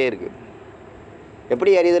எரிஞ்சிக்கிட்டே இருக்குது.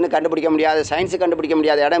 எப்படி எரியுதுன்னு கண்டுபிடிக்க முடியாது, சயின்ஸு கண்டுபிடிக்க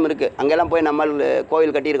முடியாத இடம் இருக்குது. அங்கெல்லாம் போய் நம்ம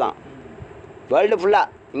கோயில் கட்டியிருக்கான். வேர்ல்டு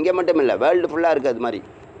ஃபுல்லாக, இங்கே மட்டும் இல்லை, வேர்ல்டு ஃபுல்லாக இருக்குது. அது மாதிரி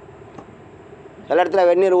சில இடத்துல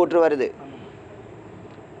வெந்நீர் ஊற்று வருது,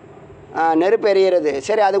 நெருப்பு எரியிறது.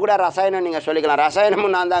 சரி, அது கூட ரசாயனம் நீங்கள் சொல்லிக்கலாம்.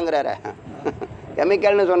 ரசாயனமும் நான் தாங்கிறாரு.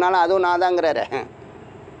 கெமிக்கல்னு சொன்னாலும் அதுவும் நான் தாங்கிறாரு.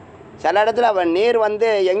 சில இடத்துல நீர் வந்து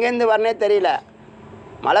எங்கேருந்து வரனே தெரியல.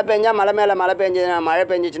 மழை பெஞ்சால் மலை மேலே மழை மழை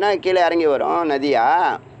பெஞ்சிச்சுன்னா கீழே இறங்கி வரும்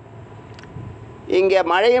நதியாக. இங்கே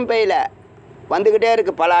மழையும் பெய்யல, வந்துக்கிட்டே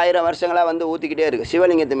இருக்குது. பல 1000 வருஷங்களாக வந்து ஊற்றிக்கிட்டே இருக்குது.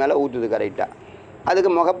 சிவலிங்கத்து மேலே ஊற்றுது கரெக்டாக.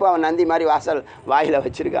 அதுக்கு முகப்பு அவன் நந்தி மாதிரி வாசல் வாயில்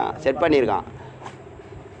வச்சுருக்கான், செட் பண்ணியிருக்கான்.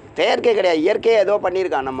 செயற்கை கிடையாது, இயற்கையே ஏதோ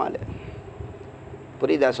பண்ணியிருக்கான் நம்மால்.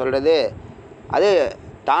 புரியுதா சொல்கிறது? அது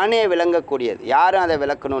தானே விளங்கக்கூடியது. யாரும் அதை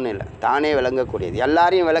விளக்கணும்னு இல்லை, தானே விளங்கக்கூடியது.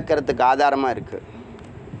 எல்லாரையும் விளக்கிறதுக்கு ஆதாரமாக இருக்குது.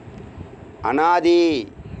 அனாதி,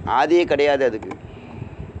 ஆதியே கிடையாது. அதுக்கு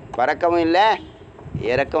பறக்கவும் இல்லை,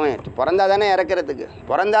 இறக்கவும். பிறந்தா தானே இறக்கிறதுக்கு.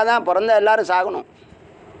 பிறந்தா எல்லோரும் சாகணும்.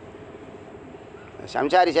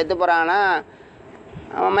 சம்சாரி செத்து போகிறான்னா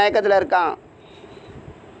அவன் மயக்கத்தில் இருக்கான்.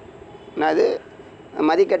 என்னது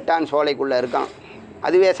மதிக்கட்டான் சோலைக்குள்ளே இருக்கான்,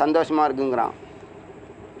 அதுவே சந்தோஷமாக இருக்குங்கிறான்.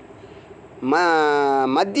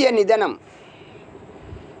 மத்திய நிதனம்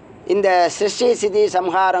இந்த சிருஷ்டி சிதி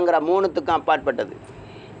சம்ஹாரங்கிற 3த்துக்கும் அப்பாற்பட்டது.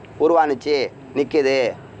 உருவானுச்சு, நிற்குது,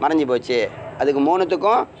 மறைஞ்சி போச்சு, அதுக்கு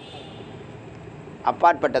 3த்துக்கும்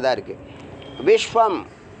அப்பாற்பட்டதாக இருக்குது. விஸ்வம்,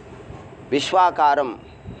 விஸ்வாகாரம்,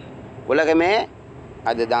 உலகமே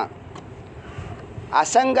அதுதான்.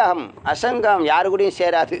 அசங்கம், அசங்கம் யாரு கூடயும்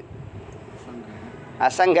சேராது.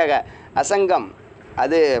 அசங்கம்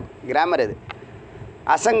அது கிராமர். அது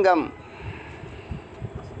அசங்கம்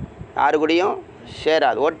யாரு கூடயும்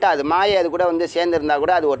சேராது, ஒட்டாது. மாயை அது கூட வந்து சேர்ந்துருந்தால்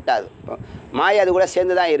கூட அது ஒட்டாது. மாயை அது கூட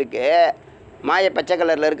சேர்ந்து தான் இருக்குது. மாயை பச்சை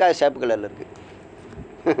கலரில் இருக்குது, அது சிவப்பு கலரில்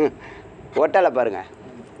இருக்குது. ஒட்டலை பாருங்கள்,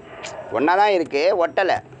 ஒன்றா தான் இருக்குது,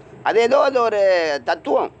 ஒட்டலை. அது ஏதோ அது ஒரு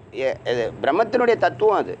தத்துவம், இது பிரம்மத்தினுடைய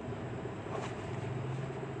தத்துவம். அது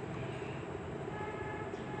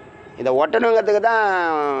இதை ஒட்டணுங்கிறதுக்கு தான்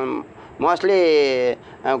மோஸ்ட்லி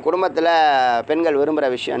குடும்பத்தில் பெண்கள் விரும்புகிற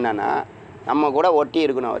விஷயம் என்னென்னா, நம்ம கூட ஒட்டி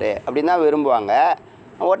இருக்கணும் அவர் அப்படின்னு தான் விரும்புவாங்க.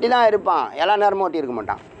 ஒட்டி தான் இருப்பான், எல்லா நேரமும் ஒட்டி இருக்க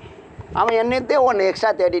மாட்டான். அவன் என்னத்தையே ஒன்று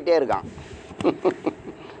எக்ஸ்ட்ரா தேடிகிட்டே இருக்கான்.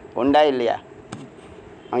 உண்டா இல்லையா?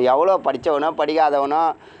 அவன் எவ்வளோ படித்தவனோ படிக்காதவனோ,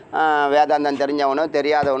 வேதாந்தம் தெரிஞ்சவனோ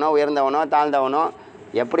தெரியாதவனோ, உயர்ந்தவனோ தாழ்ந்தவனோ,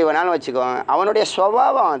 எப்படி வேணாலும் வச்சுக்கோ, அவனுடைய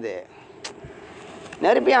சுபாவம் அது.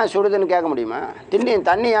 நெருப்பி ஏன் சுடுதுன்னு கேட்க முடியுமா?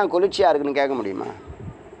 தண்ணி ஏன் குளிர்ச்சியாக இருக்குன்னு கேட்க முடியுமா?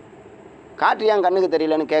 காற்று ஏன் கண்ணுக்கு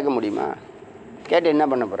தெரியலன்னு கேட்க முடியுமா? கேட்டு என்ன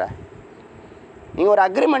பண்ண போகிற? நீங்கள் ஒரு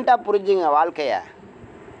அக்ரிமெண்ட்டாக புரிஞ்சுங்க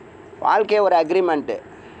வாழ்க்கையை ஒரு அக்ரிமெண்ட்டு.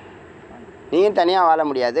 நீயும் தனியாக வாழ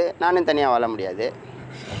முடியாது, நானும் தனியாக வாழ முடியாது.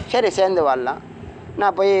 சரி, சேர்ந்து வாழலாம்.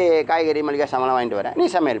 நான் போய் காய்கறி மளிகை சாமான் வாங்கிட்டு வரேன், நீ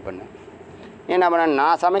சமையல் பண்ணு. நீ என்ன பண்ண?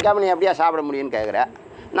 நான் சமைக்காமல் நீ எப்படியா சாப்பிட முடியும்னு கேட்குற.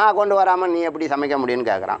 நான் கொண்டு வராமல் நீ எப்படி சமைக்க முடியும்னு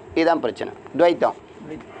கேட்குறான். இதுதான் பிரச்சனை. துவைத்தம்,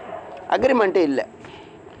 அக்ரிமெண்ட்டு இல்லை.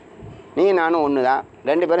 நீ நானும் ஒன்று தான்,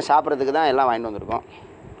 2 பேரும் சாப்பிட்றதுக்கு தான் எல்லாம் வாங்கிட்டு வந்திருக்கோம்.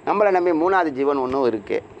 நம்மளை நம்பி 3வது ஜீவன் ஒன்றும்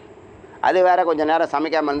இருக்குது. அது வேறு கொஞ்சம் நேரம்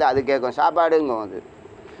சமைக்காமல் இருந்து அது கேட்கும், சாப்பாடுங்கும். அது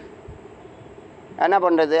என்ன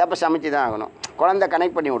பண்ணுறது? அப்போ சமைச்சு தான் ஆகணும். குழந்தை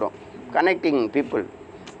கனெக்ட் பண்ணி விடும். Connecting people.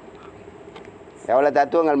 எவ்வளோ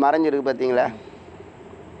தத்துவங்கள் மறைஞ்சிருக்கு பார்த்தீங்களா?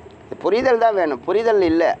 புரிதல் தான் வேணும். புரிதல்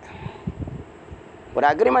இல்லை. ஒரு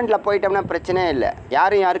அக்ரிமெண்ட்டில் போயிட்டோம்னா பிரச்சனையே இல்லை.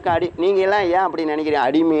 யாரும் யாருக்கும் நீங்கள் எல்லாம் ஏன் அப்படி நினைக்கிறீங்க?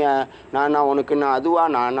 அடிமையா? நான் உனக்கு நான் அதுவா,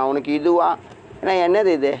 நான் உனக்கு இதுவா? ஏன்னா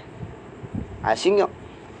என்னது இது? அசிங்கம்.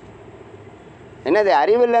 என்னது?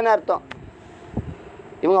 அறிவில்லைன்னு அர்த்தம்.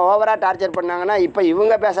 இவங்க ஓவராக டார்ச்சர் பண்ணாங்கன்னா இப்போ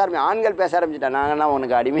இவங்க பேச ஆண்கள் பேச ஆரம்பிச்சிட்டாங்க. நாங்கன்னா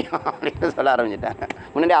உனக்கு அடிமையா அப்படின்னு சொல்ல ஆரம்பிச்சிட்டாங்க.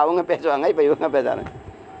 முன்னாடி அவங்க பேசுவாங்க, இப்போ இவங்க பேச ஆரம்பிச்சு.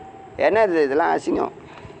 என்னது இதெல்லாம்? அசிங்கம்.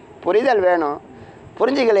 புரிதல் வேணும்.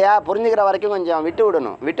 புரிஞ்சிக்கலையா? புரிஞ்சுக்கிற வரைக்கும் கொஞ்சம் விட்டு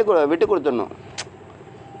விடணும், விட்டு கொடுத்துடணும்.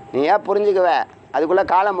 நீ ஏன் புரிஞ்சுக்குவ? அதுக்குள்ளே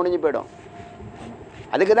காலம் முடிஞ்சு போயிடும்.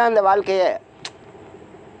 அதுக்கு தான் இந்த வாழ்க்கையே.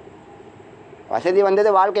 வசதி வந்தது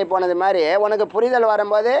வாழ்க்கை போனது மாதிரி உனக்கு புரிதல்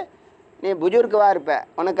வரும்போது நீ புஜுர்க்குவாக இருப்ப.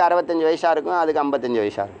 உனக்கு 65 வயசாக இருக்கும், அதுக்கு 55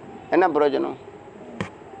 வயசாக இருக்கும். என்ன பிரயோஜனம்?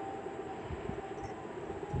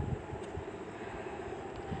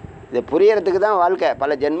 இது புரியறதுக்கு தான் வாழ்க்கை.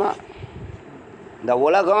 பல ஜென்மம் இந்த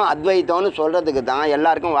உலகம் அத்வைத்தம்னு சொல்கிறதுக்கு தான்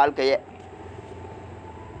எல்லாருக்கும் வாழ்க்கையே.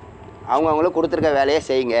 அவங்கவுங்களுக்கு கொடுத்துருக்க வேலையை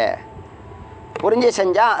செய்யுங்க. புரிஞ்சு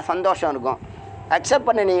செஞ்சால் சந்தோஷம் இருக்கும். அக்செப்ட்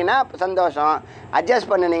பண்ணினீங்கன்னா சந்தோஷம்,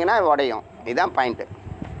 அட்ஜஸ்ட் பண்ணினீங்கன்னா உடையும். இதுதான் பாயிண்ட்டு.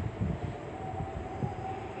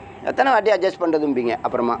 எத்தனை வாட்டி அட்ஜஸ்ட் பண்ணுறதும்பிங்க.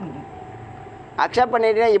 அப்புறமா அக்செப்ட்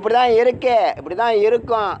பண்ணிட்டீங்கன்னா இப்படி தான் இருக்கே, இப்படி தான்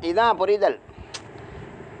இருக்கும். இதுதான் புரிதல்.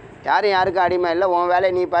 யாரும் யாருக்கும் அடிமை இல்லை. உன்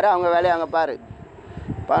வேலையை நீ பாரு, அவங்க வேலையை அவங்க பாரு.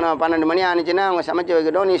 12 மணி ஆனிச்சுன்னா அவங்க சமைச்சு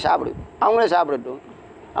வைக்கட்டும், நீ சாப்பிடு. அவங்களே சாப்பிடட்டும்.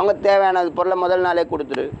 அவங்க தேவையான பொருளை முதல் நாளே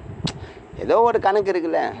கொடுத்துரு. ஏதோ ஒரு கணக்கு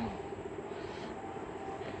இருக்குல்ல.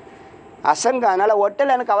 அசங்கம். அதனால்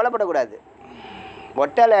ஒட்டலைன்னு கவலைப்படக்கூடாது.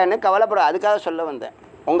 ஒட்டலைன்னு கவலைப்பட அதுக்காக சொல்ல வந்தேன்.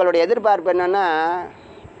 உங்களுடைய எதிர்பார்ப்பு என்னென்னா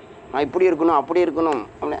நான் இப்படி இருக்கணும், அப்படி இருக்கணும்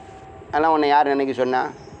அப்படி. அதெல்லாம் உன்னை யார் நினைக்க சொன்னா?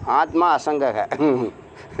 ஆத்மா அசங்கக.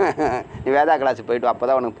 நீ வேதா கிளாஸுக்கு போய்ட்டு அப்போ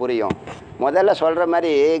தான் உனக்கு புரியும். முதல்ல சொல்கிற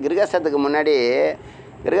மாதிரி கிரகஸ்தத்துக்கு முன்னாடி,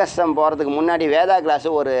 கிரகஸ்தம் போகிறதுக்கு முன்னாடி வேதா கிளாஸு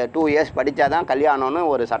ஒரு 2 இயர்ஸ் படித்தா தான் கல்யாணம்னு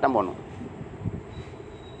ஒரு சட்டம் போடணும்.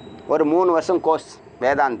 ஒரு 3 வருஷம் கோர்ஸ்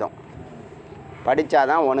வேதாந்தம் படித்தா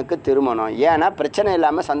தான் உனக்கு திருமணம். ஏன்னா பிரச்சனை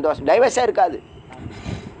இல்லாமல் சந்தோஷம். டைவர்ஸே இருக்காது,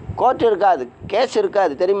 கோர்ட் இருக்காது, கேஸ்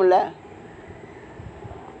இருக்காது. தெரியுமில்ல?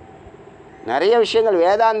 நிறைய விஷயங்கள்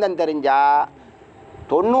வேதாந்தம் தெரிஞ்சால்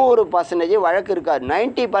 90% வழக்கு இருக்காது.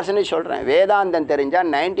 90% சொல்கிறேன். வேதாந்தம் தெரிஞ்சால்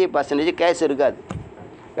 90% கேஸ் இருக்காது.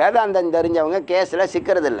 வேதாந்தம் தெரிஞ்சவங்க கேஸில்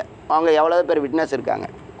சிக்கிறதில்ல. அவங்க எவ்வளோ பேர் விட்னஸ் இருக்காங்க.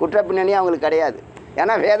 குற்ற பின்னணியும் அவங்களுக்கு கிடையாது.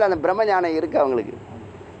 ஏன்னா வேதாந்தம் பிரம்மஞானம் இருக்குது அவங்களுக்கு.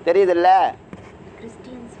 தெரியுதில்ல?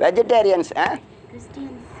 வெஜிடேரியன்ஸ்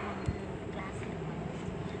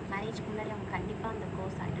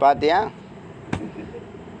பார்த்தியா?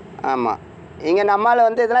 ஆமாம். இங்கே நம்மளால்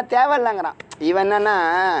வந்து இதெல்லாம் தேவையில்லைங்கிறான். இவன் என்னென்னா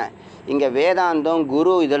இங்கே வேதாந்தம்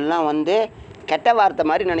குரு இதெல்லாம் வந்து கெட்ட வார்த்தை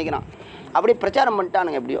மாதிரி நினைக்கிறான். அப்படி பிரச்சாரம்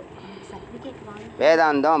பண்ணிட்டானுங்க. எப்படியோ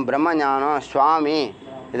வேதாந்தம் பிரம்மஞானம் சுவாமி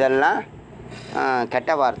இதெல்லாம்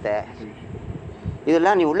கெட்ட வார்த்தை.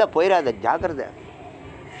 இதெல்லாம் நீ உள்ளே போயிடாத, ஜாக்கிரதை.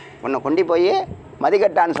 உன்னை கொண்டு போய்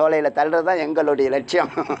மதிக்கட்டான் சோலையில் தள்ளுறது தான் எங்களுடைய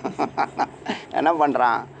லட்சியம். என்ன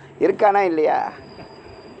பண்ணுறான்? இருக்கானா இல்லையா?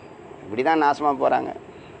 இப்படி தான் நாசமாக போகிறாங்க.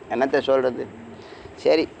 என்னத்தை சொல்கிறது?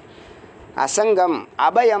 சரி. அசங்கம்,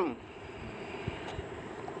 அபயம்.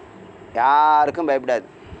 யாருக்கும் பயப்படாது.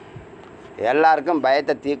 எல்லாருக்கும்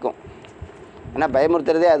பயத்தை தீர்க்கும். ஏன்னா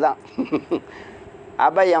பயமுறுத்துறதே அதுதான்.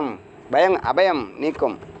 அபயம், அபயம்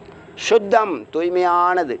நீக்கும். சுத்தம்,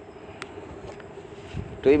 தூய்மையானது.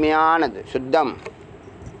 தூய்மையானது சுத்தம்.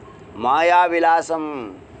 மாயா விலாசம்.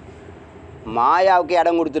 மாயாவுக்கு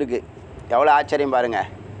இடம் கொடுத்துருக்கு. எவ்வளோ ஆச்சரியம்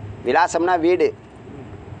பாருங்கள். விலாசம்னா வீடு.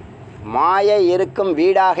 மாயை இருக்கும்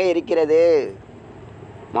வீடாக இருக்கிறது.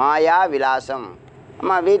 மாயா விலாசம்.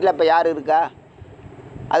 அம்மா வீட்டில் இப்போ யார் இருக்கா?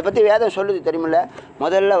 அதை பற்றி வேதம் சொல்லுது தெரியுமில்ல?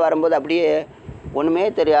 முதல்ல வரும்போது அப்படியே ஒன்றுமே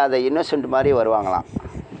தெரியாத இன்னோசென்ட் மாதிரி வருவாங்களாம்.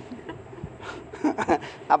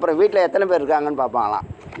 அப்புறம் வீட்டில் எத்தனை பேர் இருக்காங்கன்னு பார்ப்பாங்களாம்.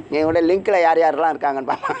 எங்களுடைய லிங்க்கில் யார் யாரெல்லாம்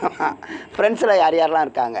இருக்காங்கன்னு பார்ப்பாங்களாம். ஃப்ரெண்ட்ஸில் யார் யாரெல்லாம்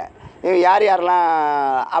இருக்காங்க, யார் யாரெல்லாம்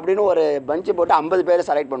அப்படின்னு ஒரு பஞ்சு போட்டு 50 பேர்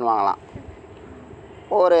செலக்ட் பண்ணுவாங்களாம்.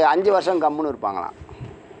 ஒரு 5 வருஷம் கம்முன்னு இருப்பாங்களாம்.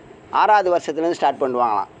 6வது வருஷத்துலேருந்து ஸ்டார்ட்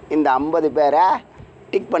பண்ணுவாங்களாம் இந்த 50 பேரை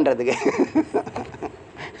டிக் பண்ணுறதுக்கு.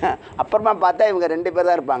 அப்புறமா பார்த்தா இவங்க 2 பேர்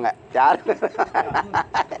தான் இருப்பாங்க.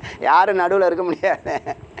 யாரும் நடுவில் இருக்க முடியாது.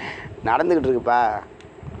 நடந்துக்கிட்டு இருக்குப்பா.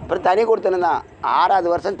 அப்புறம் தனி கொடுத்தனும் தான். 6வது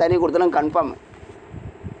வருஷம் தனி கொடுத்தனும் கன்ஃபார்ம்.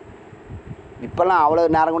 இப்போல்லாம் அவ்வளோ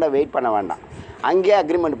நேரம் கூட வெயிட் பண்ண வேண்டாம். அங்கேயே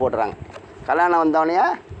அக்ரிமெண்ட் போட்டுறாங்க. கல்யாணம் வந்தோடனே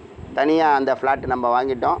தனியாக அந்த ஃப்ளாட்டு நம்ம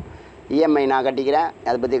வாங்கிட்டோம், இஎம்ஐ நான் கட்டிக்கிறேன்,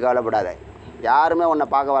 அதை பற்றி கவலைப்படாத. யாருமே உன்னை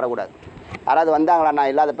பார்க்க வரக்கூடாது. யாராவது வந்தாங்களா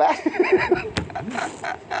நான் இல்லாதப்ப?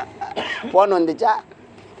 ஃபோன் வந்துச்சா?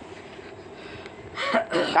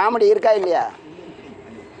 காமெடி இருக்கா இல்லையா?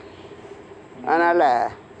 அதனால்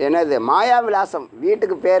என்னது மாயா விலாசம்.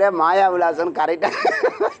 வீட்டுக்கு பேரே மாயா விலாசம்னு கரெக்டாக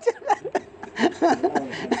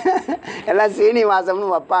எல்லாம்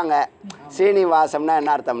சீனிவாசம்னு வைப்பாங்க. சீனிவாசம்னா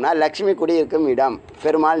என்ன அர்த்தம்னா லக்ஷ்மி குடியிருக்கும் இடம்,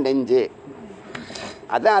 பெருமாள் நெஞ்சு,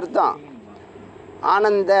 அதுதான் அர்த்தம்.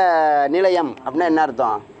 ஆனந்த நிலையம் அப்படின்னா என்ன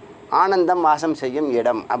அர்த்தம்? ஆனந்தம் வாசம் செய்யும்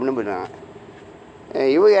இடம் அப்படின்னு போடுறாங்க.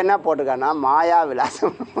 இவங்க என்ன போட்டிருக்காங்கன்னா மாயா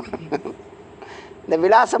விலாசம். இந்த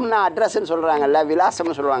விலாசம்னா அட்ரஸ்ன்னு சொல்கிறாங்கல்ல,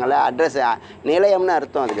 விலாசம்னு சொல்லுவாங்கள்ல, அட்ரஸ் நிலையம்னு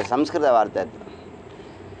அர்த்தம், அதுக்கு சம்ஸ்கிருத வார்த்தை அது.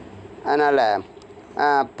 அதனால்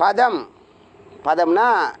பதம், பதம்னா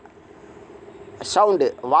சவுண்டு,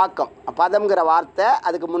 வாக்கம். பதம்ங்கிற வார்த்தை,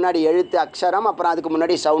 அதுக்கு முன்னாடி எழுத்து அக்ஷரம், அப்புறம் அதுக்கு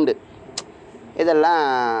முன்னாடி சவுண்டு, இதெல்லாம்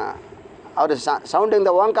அவர் சவுண்டு.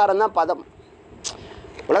 இந்த ஓங்காரம் தான் பதம்.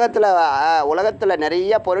 உலகத்தில்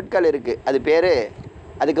நிறைய பொருட்கள் இருக்குது, அது பேர்,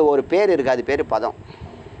 அதுக்கு ஒரு பேர் இருக்குது, அது பேர் பதம்.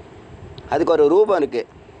 அதுக்கு ஒரு ரூபம் இருக்குது,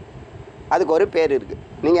 அதுக்கு ஒரு பேர் இருக்குது.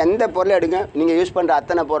 நீங்கள் எந்த பொருளை எடுங்க, நீங்கள் யூஸ் பண்ணுற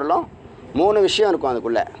அத்தனை பொருளும் 3 விஷயம் இருக்கும்.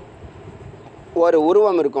 அதுக்குள்ளே ஒரு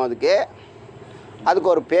உருவம் இருக்கும், அதுக்கு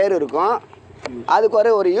ஒரு பேர் இருக்கும், அதுக்கு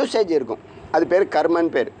ஒரு யூசேஜ் இருக்கும், அது பேர்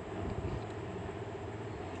கர்மன்னு பேர்.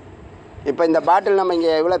 இப்போ இந்த பாட்டில் நம்ம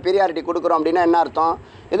இங்கே இவ்வளோ பீரியாரிட்டி கொடுக்குறோம் அப்படின்னா என்ன அர்த்தம்?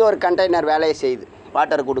 இது ஒரு கண்டெய்னர் வேலையை செய்யுது,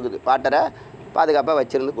 வாட்டரை கொடுக்குது, வாட்டரை பாதுகாப்பாக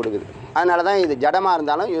வச்சுருந்து கொடுக்குது. அதனால தான் இது ஜடமாக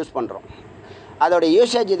இருந்தாலும் யூஸ் பண்ணுறோம். அதோட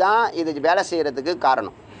யூசேஜ் தான் இது வேலை செய்கிறதுக்கு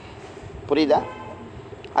காரணம். புரியுதா?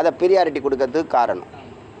 அதை பீரியாரிட்டி கொடுக்கறதுக்கு காரணம்.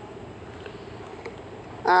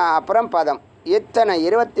 அப்புறம் பதம். இத்தனை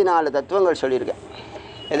 24 தத்துவங்கள் சொல்லியிருக்கேன்.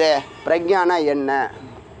 இது பிரக்ஞானா என்ன?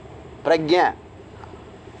 பிரக்ஞை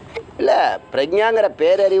இல்லை, பிரக்ஞாங்கிற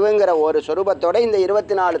பேரறிவுங்கிற ஒரு சொரூபத்தோட இந்த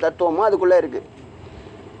 24 தத்துவமும் அதுக்குள்ளே இருக்குது.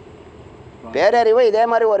 பேரறிவு இதே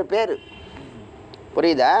மாதிரி ஒரு பேர்.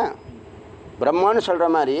 புரியுதா? பிரம்மன்னு சொல்கிற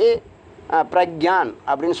மாதிரி பிரக்ஞான்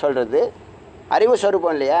அப்படின்னு சொல்கிறது அறிவு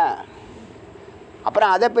சொரூபம் இல்லையா?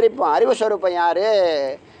 அப்புறம் அதை பிரிப்போம். அறிவு சொரூபம் யார்,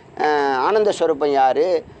 ஆனந்த ஸ்வரூபம் யார்,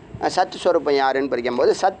 சத்து ஸ்வரூபம் யாருன்னு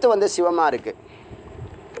பிரிக்கும்போது சத்து சிவமாக இருக்குது,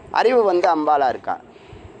 அறிவு அம்பாலாக இருக்கா,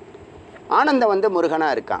 ஆனந்தம்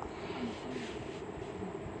முருகனாக இருக்கான்.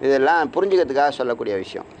 இதெல்லாம் புரிஞ்சுக்கிறதுக்காக சொல்லக்கூடிய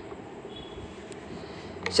விஷயம்.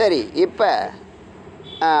 சரி, இப்போ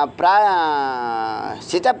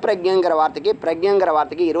சிதப்பிரஜங்கிற வார்த்தைக்கு, பிரஜங்கிற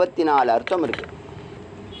வார்த்தைக்கு 24 அர்த்தம் இருக்குது.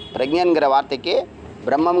 பிரஜங்கிற வார்த்தைக்கு,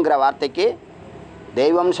 பிரம்மங்கிற வார்த்தைக்கு,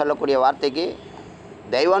 தெய்வம்னு சொல்லக்கூடிய வார்த்தைக்கு,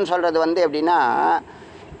 தெய்வம்னு சொல்கிறது எப்படின்னா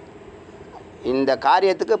இந்த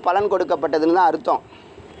காரியத்துக்கு பலன் கொடுக்கப்பட்டதுன்னு தான் அர்த்தம்.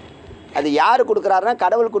 அது யார் கொடுக்குறாருன்னா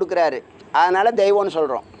கடவுள் கொடுக்குறாரு, அதனால் தெய்வம்னு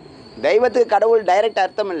சொல்கிறோம். தெய்வத்துக்கு கடவுள் டைரக்ட்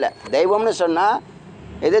அர்த்தம் இல்லை. தெய்வம்னு சொன்னால்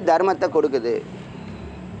இது தர்மத்தை கொடுக்குது,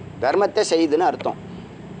 தர்மத்தை செய்யுதுன்னு அர்த்தம்.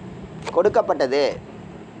 கொடுக்கப்பட்டது,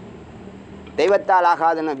 தெய்வத்தால்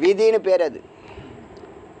ஆகாதுன்னு விதின்னு பேர். அது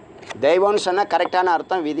தெய்வம்னு சொன்னால் கரெக்டான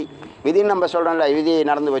அர்த்தம் விதி. விதின்னு நம்ம சொல்கிறோம்ல, விதி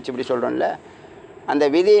நடந்து வச்சு இப்படி சொல்கிறோம்ல, அந்த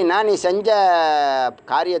விதினா நீ செஞ்ச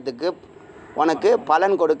காரியத்துக்கு உனக்கு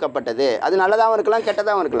பலன் கொடுக்கப்பட்டது. அது நல்லதாகவும் இருக்கலாம்,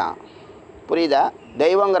 கெட்டதாகவும் இருக்கலாம். புரியுதா?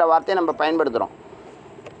 தெய்வங்கிற வார்த்தையை நம்ம பயன்படுத்துகிறோம்.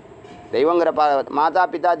 தெய்வங்கிற மாதா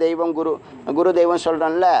பிதா தெய்வம், குரு தெய்வம்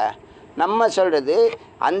சொல்கிறோம்ல, நம்ம சொல்கிறது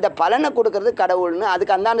அந்த பலனை கொடுக்கறது கடவுள்னு,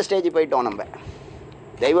 அதுக்கு அந்தாண்ட ஸ்டேஜ் போயிட்டோம். நம்ம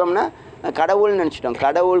தெய்வம்னா கடவுள்னு நினச்சிட்டோம்.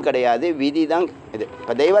 கடவுள் கிடையாது, விதி தான் இது.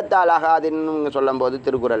 இப்போ தெய்வத்தால் ஆகாதுன்னு சொல்லும்போது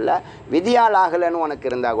திருக்குறளில் விதியால் ஆகலைன்னு உனக்கு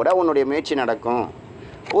இருந்தால் கூட உன்னுடைய முயற்சி நடக்கும்.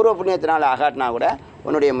 பூர்வ புண்ணியத்தினால் ஆகாட்டினா கூட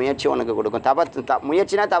உன்னுடைய முயற்சி உனக்கு கொடுக்கும்.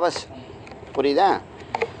 முயற்சினா தபஸ். புரியுதா?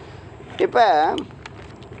 இப்போ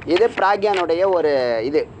இது பிராக்யானுடைய ஒரு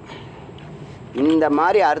இது. இந்த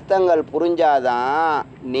மாதிரி அர்த்தங்கள் புரிஞ்சாதான்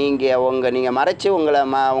நீங்கள் மறைச்சி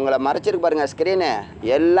உங்களை மறைச்சிருக்கு பாருங்கள் ஸ்க்ரீனு,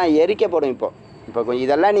 எல்லாம் எரிக்கப்படும். இப்போ கொஞ்சம்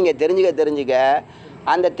இதெல்லாம் நீங்கள் தெரிஞ்சுக்க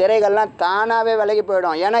அந்த திரைகள்லாம் தானாகவே விலகி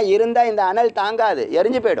போயிடும். ஏன்னா இருந்தால் இந்த அனல் தாங்காது,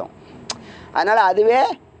 எரிஞ்சு போயிடும். அதனால் அதுவே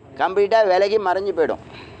கம்ப்ளீட்டாக விலகி மறைஞ்சு போயிடும்.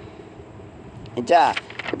 ஆச்சா?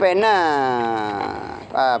 இப்போ என்ன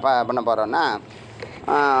பண்ண போகிறோன்னா,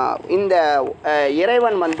 இந்த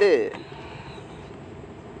இறைவன்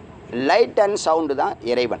லைட் அண்ட் சவுண்டு தான்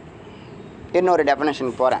இறைவன். இன்னொரு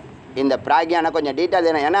டெஃபினேஷனுக்கு போகிறேன். இந்த பிராக்யானை கொஞ்சம் டீட்டெயில்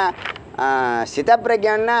வேணும். ஏன்னா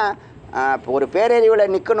சிதப்பிரக்யான்னா ஒரு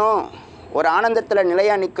பேரறிவில் நிற்கணும், ஒரு ஆனந்தத்தில்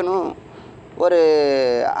நிலையாக நிற்கணும், ஒரு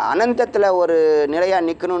அனந்தத்தில் ஒரு நிலையாக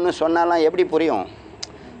நிற்கணும்னு சொன்னாலாம் எப்படி புரியும்?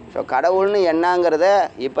 ஸோ கடவுள்னு என்னங்கிறத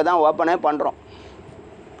இப்போ தான் ஓப்பனே பண்ணுறோம்.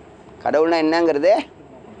 கடவுள்னா என்னங்கிறதே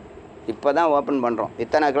இப்போ தான் ஓப்பன் பண்ணுறோம்.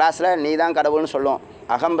 இத்தனை கிளாஸில் நீ தான் கடவுள்னு சொல்லுவோம்.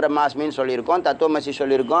 அகம் பிரம்மாஸ்மின்னு சொல்லியிருக்கோம், தத்துவமசி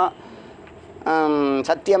சொல்லியிருக்கோம்,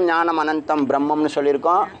 சத்தியம் ஞானம் அனந்தம் பிரம்மம்னு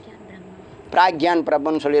சொல்லியிருக்கோம், பிராக்யான்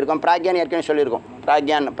பிரபுன்னு சொல்லியிருக்கோம். பிராக்யான் ஏற்கனவே சொல்லியிருக்கோம்.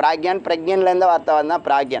 பிராக்யான் பிரக்ஞன்லேருந்து வார்த்தை வந்தால்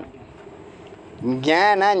பிராக்யான்.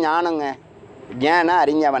 ஜேன ஞானங்க, ஜேன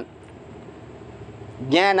அறிஞவன்,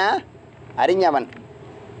 ஜேன அறிஞவன்.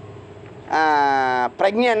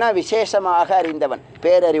 பிரக்ஞன்னா விசேஷமாக அறிந்தவன்,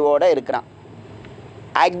 பேரறிவோடு இருக்கிறான்.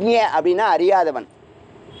 அக்ஞ அப்படின்னா அறியாதவன்,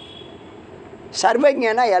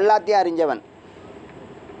 சர்வஜனா எல்லாத்தையும் அறிஞ்சவன்.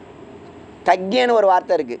 தக்ஞன்னு ஒரு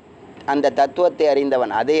வார்த்தை இருக்குது, அந்த தத்துவத்தை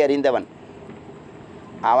அறிந்தவன், அதை அறிந்தவன்,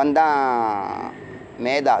 அவன்தான்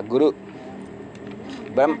மேதா குரு.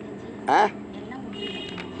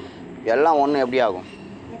 எல்லாம் ஒன்று எப்படி ஆகும்?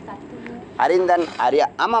 அறிந்தன் அறியா.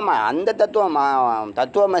 ஆமாம்மா, அந்த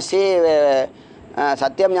தத்துவமசி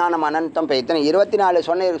சத்தியம் ஞானம் அனந்தம் இப்போ இத்தனை 24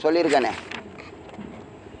 சொல்லியிருக்கானே,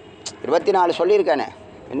 24 சொல்லியிருக்கானே,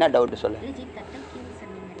 என்ன டவுட்டு சொல்லு.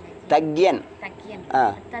 தக்யன்.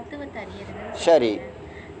 சரி.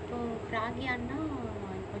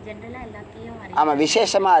 ஆமாம்,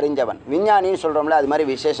 விசேஷமாக அறிஞ்சவன். விஞ்ஞானின்னு சொல்கிறோம்ல, அது மாதிரி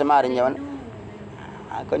விசேஷமாக அறிஞ்சவன்.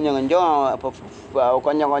 கொஞ்சம்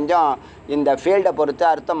கொஞ்சம் இந்த ஃபீல்டை பொறுத்து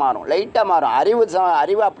அர்த்தம் மாறும், லைட்டாக மாறும்.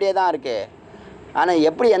 அறிவு அப்படியே தான் இருக்குது. ஆனால்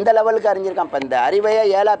எப்படி எந்த லெவலுக்கு அறிஞ்சிருக்கான்? இப்போ இந்த அறிவையே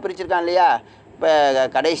 7ஆக பிரிச்சிருக்கான் இல்லையா? இப்போ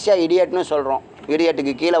கடைசியாக இடியட்னு சொல்கிறோம்.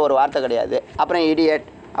 இடியட்டுக்கு கீழே ஒரு வார்த்தை கிடையாது. அப்புறம் இடியட்,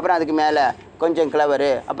 அப்புறம் அதுக்கு மேலே கொஞ்சம்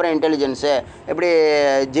கிளவரு, அப்புறம் இன்டெலிஜென்ஸு, எப்படி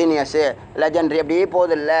ஜீனியஸு, லெஜெண்ட்ரி, அப்படியே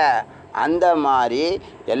போதில்ல. அந்த மாதிரி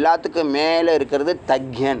எல்லாத்துக்கும் மேலே இருக்கிறது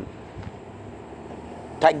தக்ஞன்,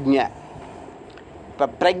 தக்ஞ. இப்போ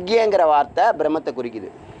பிரக்ஞங்கிற வார்த்தை பிரம்மத்தை குறிக்குது.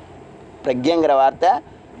 பிரக்ஞங்கிற வார்த்தை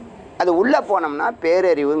அது உள்ளே போனோம்னா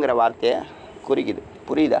பேரறிவுங்கிற வார்த்தையை குறிக்குது.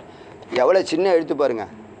 புரியுதா? எவ்வளோ சின்ன எழுத்து பாருங்க,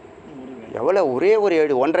 எவ்வளோ ஒரே ஒரு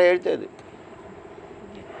 1.5 எழுத்து அது.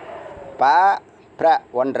 ப பிர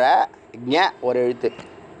 1.5, ஞ ஒரு எழுத்து,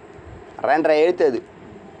 2.5 எழுத்து அது.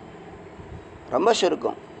 ரொம்ப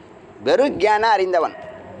சுருக்கம். வெறும் ஜானா அறிந்தவன்,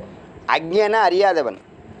 அக்ஞனா அறியாதவன்,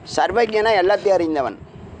 சர்வஜனா எல்லாத்தையும் அறிந்தவன்,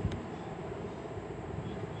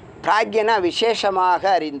 பிராக்யனா விசேஷமாக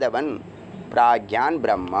அறிந்தவன். பிராக்யான்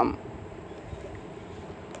பிரம்மம்.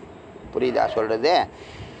 புரியுதா சொல்கிறது?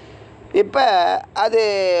 இப்போ அது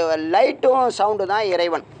லைட்டும் சவுண்டு தான்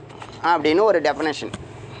இறைவன் அப்படின்னு ஒரு டெஃபினேஷன்.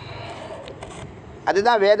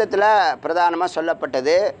 அதுதான் வேதத்தில் பிரதானமாக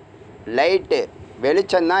சொல்லப்பட்டது. லைட்டு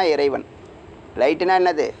வெளிச்சம்தான் இறைவன். லைட்டுனா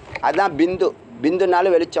என்னது? அதுதான் பிந்து.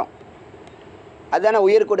 பிந்துனாலும் வெளிச்சம். அதுதானே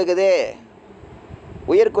உயிர் கொடுக்குது,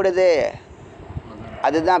 உயிர் கொடுது.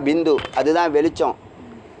 அதுதான் பிந்து, அதுதான் வெளிச்சம்.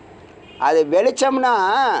 அது வெளிச்சம்னா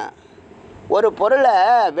ஒரு பொருளை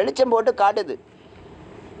வெளிச்சம் போட்டு காட்டுது,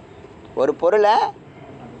 ஒரு பொருளை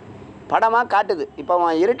படமாக காட்டுது. இப்போ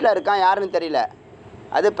அவன் இருட்டில் இருக்கான், யாருன்னு தெரியல,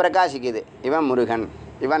 அது பிரகாசிக்குது. இவன் முருகன்,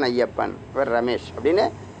 இவன் ஐயப்பன், இவன் ரமேஷ் அப்படின்னு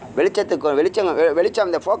வெளிச்சத்துக்கு வெளிச்சம்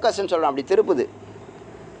இந்த ஃபோக்கஸ்ன்னு சொல்கிறான், அப்படி திருப்புது.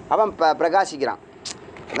 அவன் பிரகாசிக்கிறான்.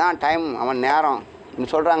 அதான் டைம், அவன் நேரம்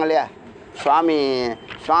சொல்கிறாங்க இல்லையா?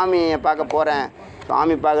 சுவாமியை பார்க்க போகிறேன்,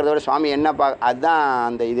 சுவாமி பார்க்குறத விட சுவாமி என்ன அதுதான்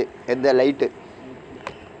அந்த இது எந்த லைட்டு.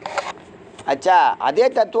 அச்சா, அதே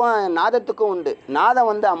தத்துவம் நாதத்துக்கும் உண்டு. நாதம்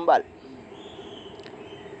வந்து அம்பாள்,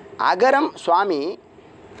 அகரம் சுவாமி,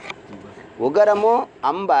 உகரமும்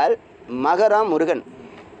அம்பாள், மகரம் முருகன்.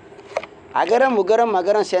 அகரம் உகரம்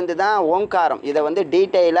மகரம் சேர்ந்து தான் ஓங்காரம். இதை வந்து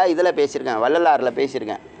டீட்டெயிலாக இதில் பேசியிருக்கேன், வள்ளலாரில்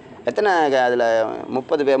பேசியிருக்கேன். எத்தனை அதில்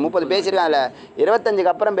 30 பேசியிருக்கேன். அதில்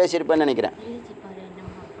 25க்கு அப்புறம் பேசியிருப்பேன்னு நினைக்கிறேன்.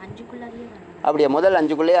 அப்படியே முதல்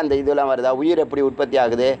 5க்குள்ளேயே அந்த இதெல்லாம் வருதா? உயிர் எப்படி உற்பத்தி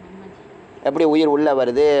ஆகுது, எப்படி உயிர் உள்ளே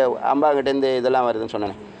வருது, அம்பாக்கிட்டேருந்து இதெல்லாம் வருதுன்னு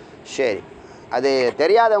சொன்னேன். சரி, அது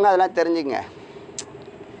தெரியாதவங்க அதெல்லாம் தெரிஞ்சுங்க.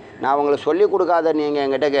 நான் உங்களுக்கு சொல்லிக் கொடுக்காத நீங்கள்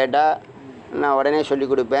என்கிட்ட கேட்டால் நான் உடனே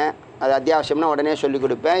சொல்லிக் கொடுப்பேன். அது அத்தியாவசியம்னா உடனே சொல்லிக்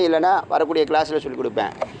கொடுப்பேன், இல்லைனா வரக்கூடிய கிளாஸில் சொல்லிக்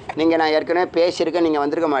கொடுப்பேன். நான் ஏற்கனவே பேசியிருக்கேன், நீங்கள்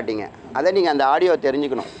வந்திருக்க மாட்டீங்க. அதை நீங்கள் அந்த ஆடியோ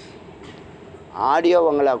தெரிஞ்சுக்கணும். ஆடியோ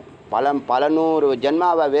உங்களை பல 100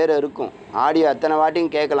 ஜென்மாவை வேறு இருக்கும். ஆடியோ அத்தனை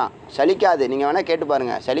வாட்டியும் கேட்கலாம், சலிக்காது. நீங்கள் வேணால் கேட்டு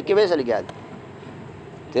பாருங்கள், சலிக்கவே சலிக்காது.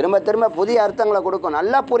 திரும்ப திரும்ப புதிய அர்த்தங்களை கொடுக்கும்,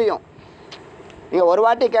 நல்லா புரியும். நீங்கள் ஒரு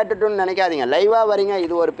வாட்டி கேட்டுட்டுன்னு நினைக்காதீங்க. லைவாக வரீங்க,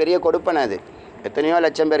 இது ஒரு பெரிய கொடுப்பனை. அது எத்தனையோ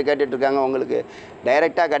லட்சம் பேர் கேட்டுட்ருக்காங்க, உங்களுக்கு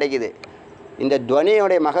டைரெக்டாக கிடைக்குது. இந்த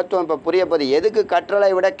துவனியோடைய மகத்துவம் இப்போ புரிய போகுது. எதுக்கு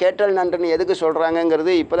கற்றலை விட கேட்டல் நன்றுன்னு எதுக்கு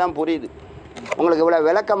சொல்கிறாங்கங்கிறது இப்போ தான் புரியுது. உங்களுக்கு இவ்வளோ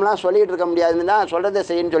விளக்கம்லாம் சொல்லிகிட்டு இருக்க முடியாதுன்னு தான் சொல்கிறத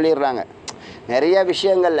செய்யன்னு சொல்லிடுறாங்க. நிறைய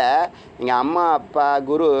விஷயங்களில் நீங்கள் அம்மா அப்பா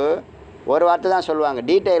குரு ஒரு வார்த்தை தான் சொல்லுவாங்க,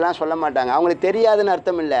 டீட்டெயிலாம் சொல்ல மாட்டாங்க. அவங்களுக்கு தெரியாதுன்னு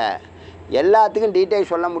அர்த்தம் இல்லை, எல்லாத்துக்கும்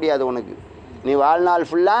டீட்டெயில் சொல்ல முடியாது. உனக்கு நீ வாழ்நாள்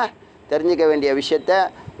ஃபுல்லாக தெரிஞ்சிக்க வேண்டிய விஷயத்த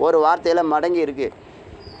ஒரு வார்த்தையில் மடங்கி இருக்குது.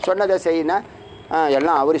 சொன்னதை செய்யினா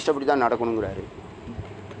எல்லாம் அவர் இஷ்டப்படி தான் நடக்கணுங்கிறாரு.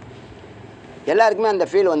 எல்லாருக்குமே அந்த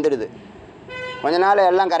ஃபீல் வந்துடுது. கொஞ்ச நாள்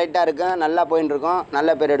எல்லாம் கரெக்டாக இருக்கும், நல்லா போயின்னு இருக்கும், நல்ல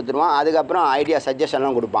பேர் எடுத்துருவான். அதுக்கப்புறம் ஐடியா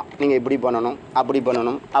சஜஷன்லாம் கொடுப்பான். நீங்கள் இப்படி பண்ணணும், அப்படி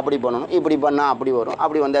பண்ணணும், அப்படி பண்ணணும், இப்படி பண்ணால் அப்படி வரும்,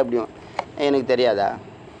 அப்படி வந்தால் அப்படி வரும். எனக்கு தெரியாதா?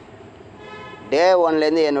 டே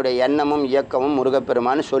 1லேருந்து என்னுடைய எண்ணமும் இயக்கமும்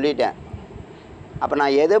முருகப்பெருமான்னு சொல்லிட்டேன். அப்போ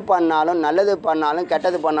நான் எது பண்ணாலும், நல்லது பண்ணாலும்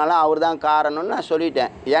கெட்டது பண்ணாலும் அவர் தான் காரணம்னு நான்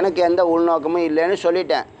சொல்லிட்டேன். எனக்கு எந்த உள்நோக்கமும் இல்லைன்னு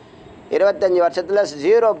சொல்லிட்டேன். 25 வருஷத்தில்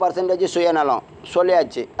 0% சுயநலம்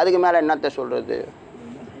சொல்லியாச்சு. அதுக்கு மேலே என்னத்தை சொல்கிறது?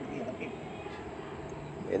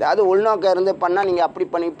 ஏதாவது உள்நோக்கம் இருந்து பண்ணால் நீங்கள் அப்படி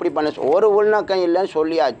பண்ணி இப்படி பண்ண ஒரு உள்நோக்கம் இல்லைன்னு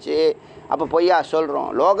சொல்லியாச்சு. அப்போ பொய்யா சொல்கிறோம்?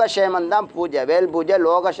 லோகக்ஷேமம் தான் பூஜை, வேல் பூஜை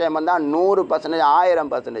லோகக்ஷேமம் தான் 100%,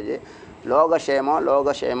 1000%. லோகக்ஷேமம்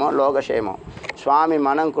லோகக்ஷேமம் லோகக்ஷேமம். சுவாமி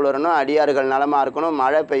மனம் குளிரணும், அடியார்கள் நலமாக இருக்கணும்,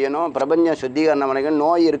 மழை பெய்யணும், பிரபஞ்சம் சுத்திகரணம் பண்ணிக்கணும்,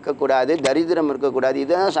 நோய் இருக்கக்கூடாது, தரித்திரம் இருக்கக்கூடாது.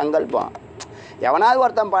 இதுதான் சங்கல்பம். எவனாவது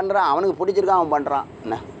ஒருத்தன் பண்ணுறான், அவனுக்கு பிடிச்சிருக்கான், அவன் பண்ணுறான்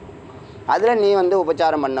என்ன. அதில் நீ வந்து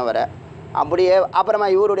உபச்சாரம் பண்ண வர. அப்படியே அப்புறமா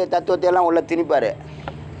இவருடைய தத்துவத்தையெல்லாம் உள்ள திணிப்பார்.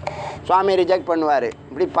 சுவாமி ரிஜெக்ட் பண்ணுவார்.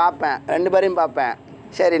 இப்படி பார்ப்பேன், 2 பேரையும் பார்ப்பேன்.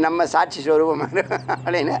 சரி நம்ம சாட்சி ஸ்வரூபமாக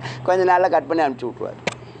அப்படின்னு கொஞ்சம் நாளில் கட் பண்ணி அனுப்பிச்சி விட்ருவார்.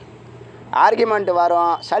 ஆர்கியூமெண்ட்டு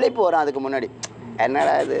வரும், சலிப்பு வரும். அதுக்கு முன்னாடி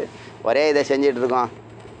என்னடா இது ஒரே இதை செஞ்சிட்ருக்கோம்,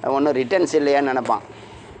 ஒன்றும் ரிட்டர்ன்ஸ் இல்லையான்னு நினப்பான்.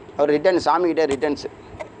 ஒரு ரிட்டர்ன் சாமிக்கிட்டே ரிட்டர்ன்ஸு,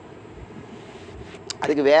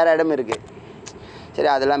 அதுக்கு வேறு இடம் இருக்குது. சரி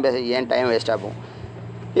அதெல்லாம் பேச ஏன் டைம் வேஸ்ட் ஆகும்.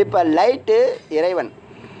 இப்போ லைட்டு இறைவன்,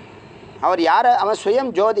 அவர் யார்? அவன்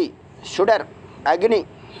சுயம் ஜோதி, சுடர், அக்னி.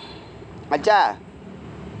 அச்சா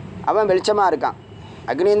அவன் வெளிச்சமாக இருக்கான்.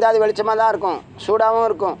 அக்னி இருந்தால் அது வெளிச்சமாக தான் இருக்கும், சூடாகவும்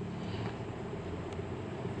இருக்கும்.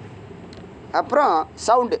 அப்புறம்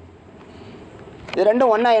சவுண்டு, இது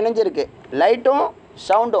ரெண்டும் ஒன்றா இணைஞ்சிருக்கு. லைட்டும்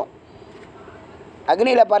சவுண்டும்.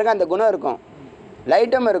 அக்னியில் பாருங்கள் அந்த குணம் இருக்கும்,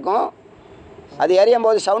 லைட்டும் இருக்கும். அது எரியும்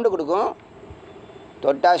போது சவுண்டு கொடுக்கும்,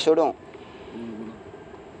 தொட்டா சுடும்.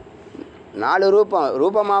 4 ரூபம்,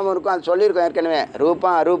 ரூபமாகவும் இருக்கும். அது சொல்லியிருக்கோம் ஏற்கனவே.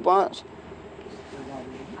 ரூபம் அரூபம்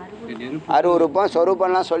அரூபம்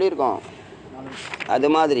ஸ்வரூபம்லாம் சொல்லியிருக்கோம். அது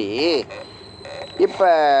மாதிரி இப்போ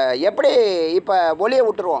எப்படி இப்போ ஒளியை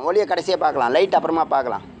விட்டுருவோம், ஒளியை கடைசியாக பார்க்கலாம், லைட் அப்புறமா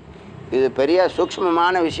பார்க்கலாம். இது பெரிய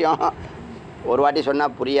சூக்ஷ்மமான விஷயம். ஒரு வாட்டி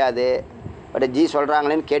சொன்னால் புரியாது. பட் ஜி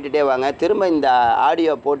சொல்கிறாங்களேன்னு கேட்டுகிட்டே வாங்க, திரும்ப இந்த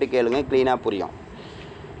ஆடியோ போட்டு கேளுங்க, க்ளீனாக புரியும்.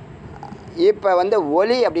 இப்போ வந்து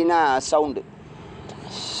ஒலி அப்படின்னா சவுண்டு.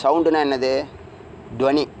 சவுண்டுனா என்னது?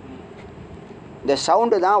 துவனி. இந்த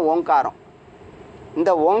சவுண்டு தான் ஓங்காரம்.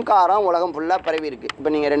 இந்த ஓங்காரம் உலகம் ஃபுல்லாக பரவி இருக்குது. இப்போ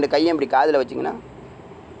நீங்கள் 2 கையும் இப்படி காதில் வச்சிங்கன்னா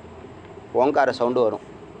ஓங்கார சவுண்டு வரும்.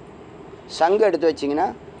 சங்கு எடுத்து வச்சிங்கன்னா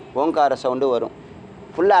ஓங்கார சவுண்டு வரும்.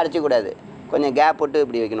 ஃபுல்லாக அரைச்சிக்கூடாது, கொஞ்சம் கேப் விட்டு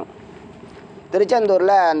இப்படி வைக்கணும்.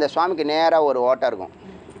 திருச்செந்தூரில் அந்த சுவாமிக்கு நேராக ஒரு ஓட்டம் இருக்கும்,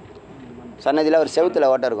 சன்னதியில் ஒரு செவுத்தில்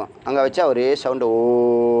ஓட்டம் இருக்கும். அங்கே வச்சா ஒரே சவுண்டு,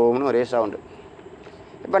 ஓம்னு ஒரே சவுண்டு.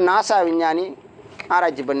 இப்போ நாசா விஞ்ஞானி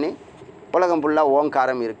ஆராய்ச்சி பண்ணி உலகம் ஃபுல்லாக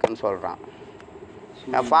ஓங்காரம் இருக்குதுன்னு சொல்கிறான்.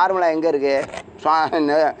 ஃபார்முலா எங்கே இருக்குது?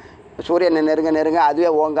 சூரியனை நெருங்க அதுவே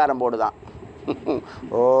ஓங்காரம் போடுதான்.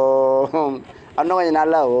 ஓம் இன்னும் கொஞ்சம்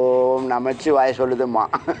நல்லா ஓம் நமச்சிவாய சொல்லுதும்மா.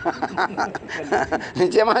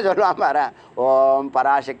 நிச்சயமாக சொல்லுவான் பாரு, ஓம்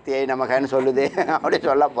பராசக்தியை நமகன்னு சொல்லுது. அப்படி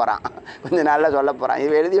சொல்ல போகிறான், கொஞ்சம் நல்லா சொல்ல போகிறான்.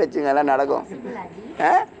 இது எழுதி வச்சுங்க, எல்லாம் நடக்கும்.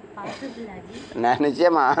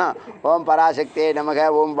 நிச்சயமா ஓம் பராசக்தியே நமக,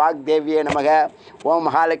 ஓம் வாக்தேவியே நமக, ஓம்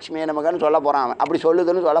மகாலட்சுமியே நமகன்னு சொல்ல போகிறான் அவன். அப்படி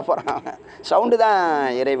சொல்லுதுன்னு சொல்ல போகிறான் அவன். சவுண்டு தான்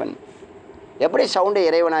இறைவன். எப்படி சவுண்டு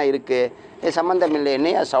இறைவனாக இருக்குது? இது சம்மந்தம் இல்லை.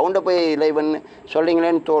 என்னையா சவுண்டை போய் இறைவன்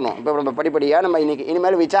சொல்கிறீங்களேன்னு தோணும். இப்போ நம்ம படிப்படியாக நம்ம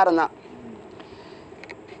இனிமேல் விசாரம் தான்.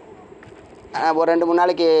 ஒரு 2-3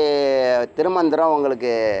 நாளைக்கு திருமந்திரம்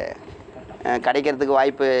உங்களுக்கு கிடைக்கிறதுக்கு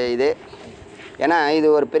வாய்ப்பு இது. ஏன்னா இது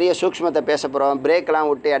ஒரு பெரிய சூக்ஷ்மத்தை பேச போகிறோம். பிரேக்கெலாம்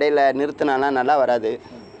விட்டு இடையில நிறுத்தினானா நல்லா வராது.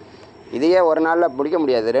 இதையே ஒரு நாளில் முடிக்க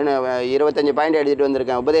முடியாது. 25 பாயிண்ட் எழுதிட்டு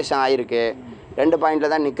வந்திருக்கேன். உபதேசம் ஆகிருக்கு, 2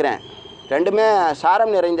 பாயிண்டில் தான் நிற்கிறேன். ரெண்டுமே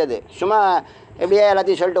சாரம் நிறைந்தது. சும்மா எப்படியே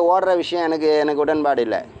எல்லாத்தையும் சொல்லிட்டு ஓடுற விஷயம் எனக்கு உடன்பாடு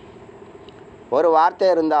இல்லை. ஒரு வார்த்தை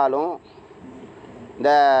இருந்தாலும்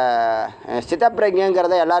இந்த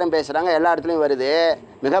சித்தப்பிரஜங்கிறத எல்லாரும் பேசுகிறாங்க, எல்லா இடத்துலையும் வருது.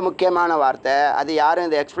 மிக முக்கியமான வார்த்தை அது. யாரும்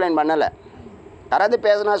இதை எக்ஸ்பிளைன் பண்ணலை. யாராவது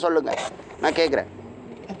பேசுனா சொல்லுங்கள், நான் கேட்குறேன்.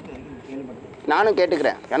 நானும்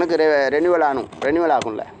கேட்டுக்கிறேன். எனக்கு ரெனியூவல்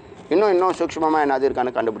ஆகும்ல. இன்னும் சூக்ஷ்மமாக என்னது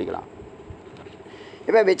இருக்கான்னு கண்டுபிடிக்கலாம்.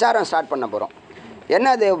 இப்போ விசாரம் ஸ்டார்ட் பண்ண போகிறோம்.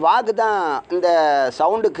 என்னது? வாக்கு தான். இந்த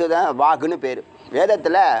சவுண்டுக்கு தான் வாக்குன்னு பேர்.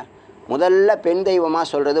 வேதத்தில் முதல்ல பெண் தெய்வமாக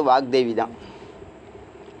சொல்கிறது வாக்தேவி தான்.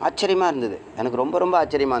 ஆச்சரியமாக இருந்தது எனக்கு, ரொம்ப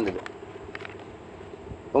ஆச்சரியமாக இருந்தது.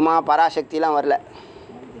 உமா பராசக்திலாம் வரல,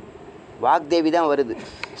 வாக்தேவி தான் வருது.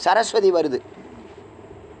 சரஸ்வதி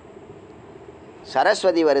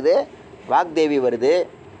வருது, வாக்தேவி வருது.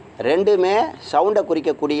 ரெண்டுமே சவுண்டை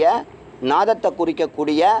குறிக்கக்கூடிய, நாதத்தை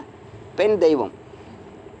குறிக்கக்கூடிய பெண் தெய்வம்.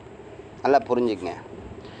 நல்லா புரிஞ்சுக்கங்க.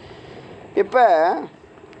 இப்போ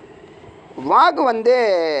வாக்கு வந்து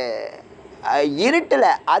இருட்டில்,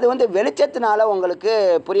 அது வந்து வெளிச்சத்தினால உங்களுக்கு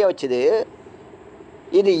புரிய வச்சுது.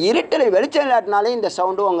 இது இருட்டில் வெளிச்சம் இல்லாட்டினாலே இந்த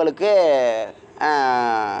சவுண்டு உங்களுக்கு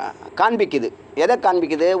காண்பிக்குது. எதை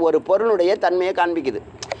காண்பிக்குது? ஒரு பொருளுடைய தன்மையை காண்பிக்குது.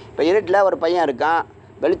 இப்போ இருட்டில் ஒரு பையன் இருக்கான்,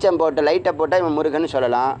 வெளிச்சம் போட்டு லைட்டை போட்டால் இவன் முருகன்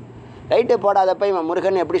சொல்லலாம். லைட்டு போடாதப்போ இவன்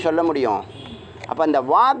முருகன் எப்படி சொல்ல முடியும்? அப்போ அந்த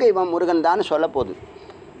வாக்கு இவன் முருகன் தான் சொல்ல போகுது.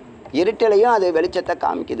 இருட்டிலையும் அது வெளிச்சத்தை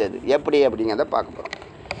காமிக்குது. அது எப்படி அப்படிங்கிறத பார்க்க போகிறோம்.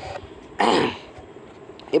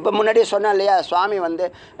 இப்போ முன்னாடியே சொன்னேன் இல்லையா, சுவாமி வந்து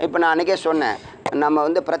இப்போ நான் அன்றைக்கே சொன்னேன், நம்ம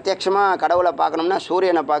வந்து பிரத்யட்சமாக கடவுளை பார்க்கணும்னா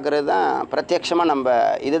சூரியனை பார்க்குறது தான் பிரத்யட்சமாக நம்ம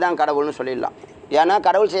இதுதான் கடவுள்னு சொல்லிடலாம். ஏன்னா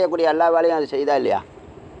கடவுள் செய்யக்கூடிய எல்லா வேலையும் அது செய்தா இல்லையா?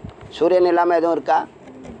 சூரியன் இல்லாமல் எதுவும் இருக்கா?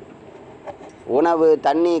 உணவு,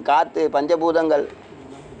 தண்ணி, காற்று, பஞ்சபூதங்கள்,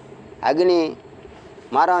 அக்னி,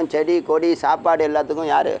 மரம், செடி, கொடி, சாப்பாடு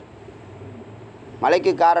எல்லாத்துக்கும் யார்?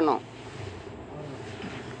 மலைக்கு காரணம்.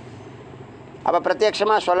 அப்போ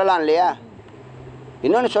பிரத்யட்சமாக சொல்லலாம் இல்லையா?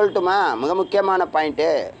 இன்னொன்று சொல்லட்டுமா? மிக முக்கியமான பாயிண்ட்டு,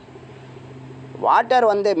 வாட்டர்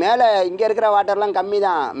வந்து மேலே இங்கே இருக்கிற வாட்டர்லாம் கம்மி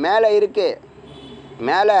தான், மேலே இருக்குது.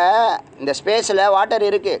 மேலே இந்த ஸ்பேஸில் வாட்டர்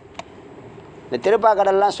இருக்குது. இந்த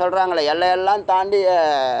திருப்பாக்கடல்லாம் சொல்கிறாங்களே, எல்லையெல்லாம் தாண்டி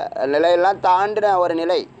நிலையெல்லாம் தாண்டின ஒரு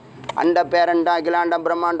நிலை, அண்ட பேரண்டம் அகிலாண்டம்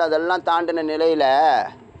பிரம்மாண்டம் அதெல்லாம் தாண்டின நிலையில்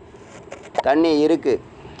தண்ணி இருக்குது.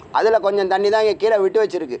 அதில் கொஞ்சம் தண்ணி தான் இங்கே கீழே விட்டு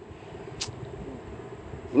வச்சுருக்கு.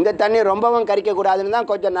 இந்த தண்ணி ரொம்பவும் கரிக்கக்கூடாதுன்னு தான்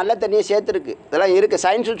கொஞ்சம் நல்ல தண்ணியை சேர்த்துருக்கு. இதெல்லாம் இருக்குது,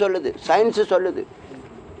 சயின்ஸு சொல்லுது.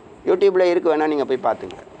 யூடியூப்பில் இருக்குது, வேணால் நீங்கள் போய்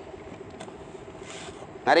பார்த்துங்க.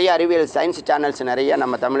 நிறைய அறிவியல் சயின்ஸ் சேனல்ஸ் நிறைய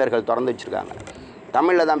நம்ம தமிழர்கள் திறந்து வச்சுருக்காங்க.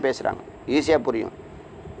 தமிழில் தான் பேசுகிறாங்க, ஈஸியாக புரியும்.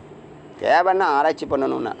 தேவைன்னா ஆராய்ச்சி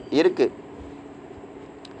பண்ணணுன்னா இருக்குது.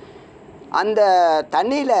 அந்த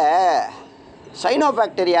தண்ணியில்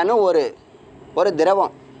சைனோபாக்டீரியான்னு ஒரு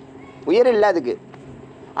திரவம், உயிர் இல்லை அதுக்கு,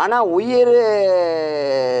 ஆனால் உயிர்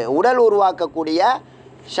உடல் உருவாக்கக்கூடிய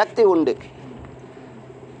சக்தி உண்டு,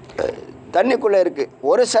 தண்ணிக்குள்ளே இருக்குது.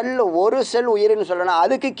 ஒரு செல் உயிர்னு சொல்லணும்,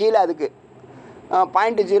 அதுக்கு கீழே அதுக்கு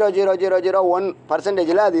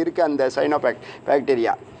 0.00001% அது இருக்குது அந்த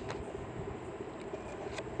சைனோபாக்டீரியா.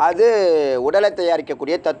 அது உடலை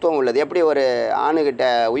தயாரிக்கக்கூடிய தத்துவம் உள்ளது. எப்படி ஒரு ஆணுக்கிட்ட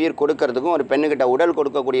உயிர் கொடுக்கறதுக்கும் ஒரு பெண்ணுக்கிட்ட உடல்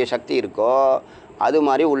கொடுக்கக்கூடிய சக்தி இருக்கோ அது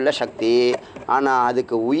மாதிரி உள்ள சக்தி. ஆனால்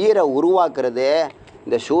அதுக்கு உயிரை உருவாக்குறது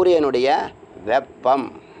இந்த சூரியனுடைய வெப்பம்,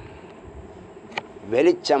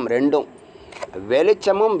 வெளிச்சம். ரெண்டும்,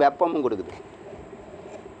 வெளிச்சமும் வெப்பமும் கொடுக்குது.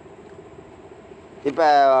 இப்போ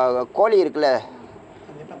கோழி இருக்குல்ல,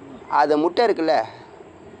 அது முட்டை இருக்குல்ல,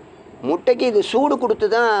 முட்டைக்கு இது சூடு கொடுத்து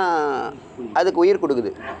தான் அதுக்கு உயிர்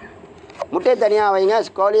கொடுக்குது. முட்டையை தனியாக வைங்க,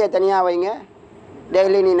 கோழியை தனியாக வைங்க,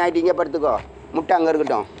 டெய்லி நீ நைட்டு இங்கே படுத்துக்கோ, முட்டை அங்கே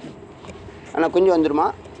இருக்கட்டும், ஆனால் குஞ்சு வந்துடுமா?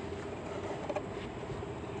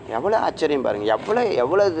 எவ்வளோ ஆச்சரியம் பாருங்கள்,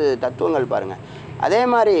 எவ்வளவு தத்துவங்கள் பாருங்கள். அதே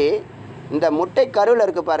மாதிரி இந்த முட்டை கருவில்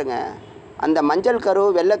இருக்குது பாருங்கள், அந்த மஞ்சள் கரு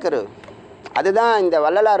வெள்ளைக்கரு, அதுதான் இந்த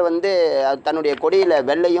வள்ளலார் வந்து தன்னுடைய கொடியில்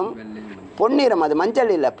வெள்ளையும் பொன்னிறம், அது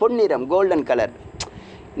மஞ்சள் இல்லை பொன்னிறம், கோல்டன் கலர்.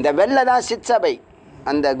 இந்த வெள்ளை தான் சிற்சபை,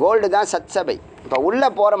 அந்த கோல்டு தான் சத்சபை. இப்போ உள்ளே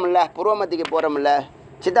போகிறோம்ல, பூர்வமத்திக்கு போகிறோம்ல,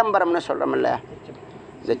 சிதம்பரம்னு சொல்கிறோம்ல,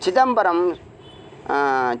 இந்த சிதம்பரம்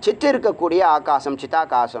சித்து இருக்கக்கூடிய ஆகாசம்,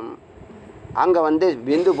 சித்தாகாசம், அங்கே வந்து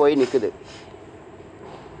விந்து போய் நிற்குது.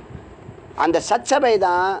 அந்த சத்சபை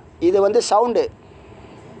தான் இது வந்து சவுண்டு,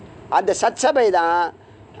 அந்த சத்சபை தான்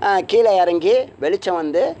கீழே இறங்கி வெளிச்சம்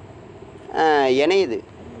வந்து இணையுது.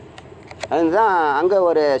 அதுதான் அங்கே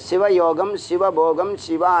ஒரு சிவயோகம், சிவபோகம்,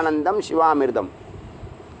 சிவானந்தம், சிவாமிர்தம்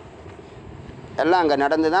எல்லாம் அங்கே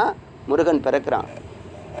நடந்து தான் முருகன் பிறக்கிறான்.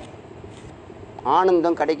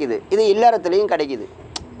 ஆனந்தம் கிடைக்குது. இது இல்லறத்துலேயும் கிடைக்குது.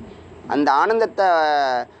 அந்த ஆனந்தத்தை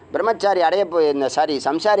பிரம்மச்சாரி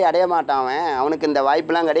சம்சாரி அடைய மாட்டான். அவனுக்கு இந்த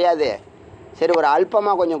வாய்ப்பெலாம் கிடையாது. சரி, ஒரு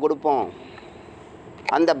அல்பமாக கொஞ்சம் கொடுப்போம்.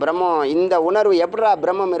 அந்த பிரம்மம், இந்த உணர்வு எப்படா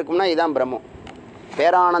பிரம்மம் இருக்கும்னா இதுதான் பிரம்மம்,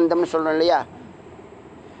 பேரானந்தம்னு சொல்கிறோம் இல்லையா?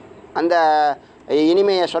 அந்த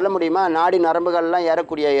இனிமையை சொல்ல முடியுமா? நாடி நரம்புகள்லாம்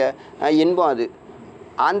ஏறக்கூடிய இன்பம் அது.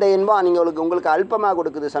 அந்த இன்பம் உங்களுக்கு அல்பமாக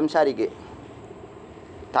கொடுக்குது சம்சாரிக்கு.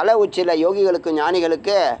 தலை உச்சியில் யோகிகளுக்கு,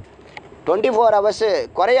 ஞானிகளுக்கு 24 hours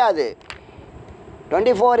குறையாது.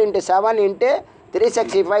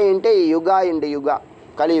 24x7x365 யுகா யுகா,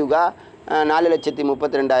 கலியுகா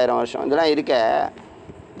 4,32,000 வருஷம் இதெல்லாம் இருக்க.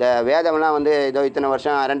 இந்த வேதம்லாம் வந்து இதோ இத்தனை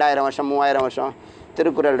வருஷம், 2000 வருஷம், 3000 வருஷம்,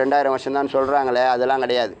 திருக்குறள் 2000 வருஷம் தான் சொல்கிறாங்களே, அதெல்லாம்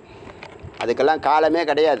கிடையாது. அதுக்கெல்லாம் காலமே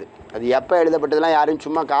கிடையாது. அது எப்போ எழுதப்பட்டதெல்லாம் யாரும்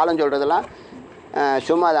சும்மா காலம் சொல்கிறதெல்லாம்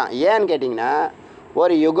சும்மா தான். ஏன்னு கேட்டிங்கன்னா,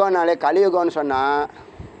 ஒரு யுகம்னாலே கலியுகம்னு சொன்னால்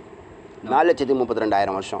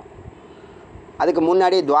 4,32,000 வருஷம். அதுக்கு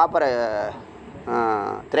முன்னாடி துவாபர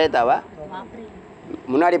திரேதாவா,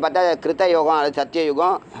 முன்னாடி பார்த்தா கிருத்த யுகம், அது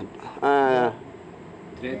சத்தியயுகம்,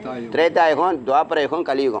 திரேதாயுகம், துவாபர யுகம்,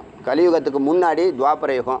 கலியுகம். கலியுகத்துக்கு முன்னாடி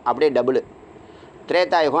துவாபர யுகம் அப்படியே டபுள்,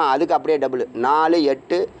 திரேதாயுகம் அதுக்கு அப்படியே டபுள். 4,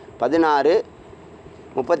 8, 16,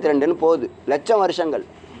 32ன்னு போகுது, லட்சம் வருஷங்கள்.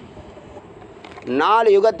 4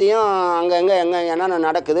 யுகத்தையும் அங்கே என்னென்ன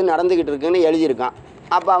நடந்துக்கிட்டு இருக்குன்னு எழுதியிருக்கான்.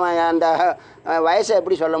 அப்போ அவன் அந்த வயசை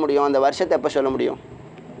எப்படி சொல்ல முடியும்? அந்த வருஷத்தை எப்போ சொல்ல முடியும்?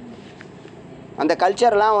 அந்த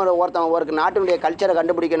கல்ச்சர்லாம் ஒரு நாட்டினுடைய கல்ச்சரை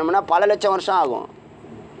கண்டுபிடிக்கணும்னா பல லட்சம் வருஷம் ஆகும்.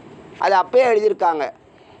 அது அப்பயே எழுதியிருக்காங்க.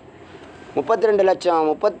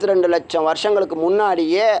 32 லட்சம் வருஷங்களுக்கு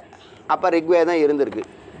முன்னாடியே அப்போ ரிக்வேதம் இருந்திருக்கு,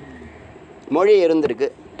 மொழி இருந்திருக்கு,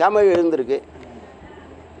 தமிழ் இருந்திருக்கு.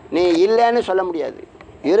 நீ இல்லைன்னு சொல்ல முடியாது,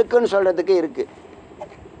 இருக்குன்னு சொல்கிறதுக்கு இருக்குது,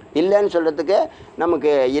 இல்லைன்னு சொல்கிறதுக்கு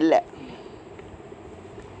நமக்கு இல்லை.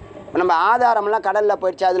 நம்ம ஆதாரம்லாம் கடலில்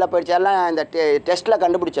போயிடுச்சு, அதில் போயிடுச்சு, எல்லாம் இந்த டெஸ்ட்டில்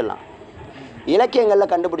கண்டுபிடிச்சிடலாம்,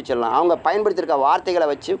 இலக்கியங்களில் கண்டுபிடிச்சிடலாம், அவங்க பயன்படுத்தியிருக்க வார்த்தைகளை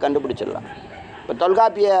வச்சு கண்டுபிடிச்சிடலாம். இப்போ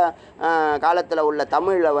தொல்காப்பிய காலத்தில் உள்ள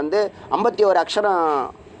தமிழில் வந்து 51 அக்ஷரம்,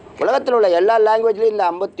 உலகத்தில் உள்ள எல்லா லாங்குவேஜ்லேயும் இந்த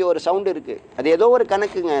 51 சவுண்டு இருக்குது. அது ஏதோ ஒரு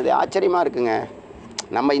கணக்குங்க, அது ஆச்சரியமாக இருக்குங்க.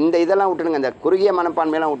 நம்ம இந்த இதெல்லாம் விட்டுடுங்க, இந்த குறுகிய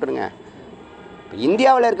மனப்பான்மையெல்லாம் விட்டுடுங்க.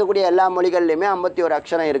 இந்தியாவில் இருக்கக்கூடிய எல்லா மொழிகள்லையுமே 51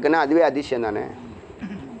 அக்ஷரம் இருக்குன்னா அதுவே அதிசயம் தானே.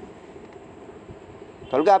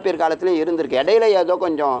 தொல்காப்பியர் காலத்துலேயும் இருந்திருக்கு, இடையில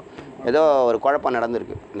ஏதோ ஒரு குழப்பம்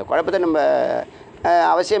நடந்திருக்கு. இந்த குழப்பத்தை நம்ம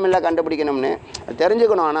அவசியமில்லை கண்டுபிடிக்கணும்னு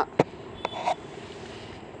தெரிஞ்சுக்கணும். ஆனால்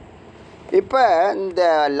இப்போ இந்த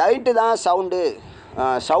லைட்டு தான்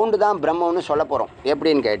சவுண்டு தான் பிரம்மம்னு சொல்ல போகிறோம்.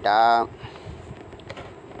 எப்படின்னு கேட்டால்,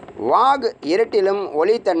 வாக் இருட்டிலும்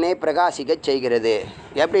ஒளி தன்னை பிரகாசிக்க செய்கிறது.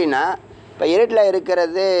 எப்படின்னா, இப்போ இருட்டில்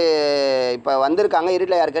இருக்கிறது, இப்போ வந்திருக்காங்க,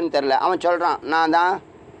 இருட்டில் யாருக்குன்னு தெரில, அவன் சொல்கிறான் நான் தான்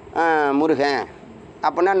முருகன்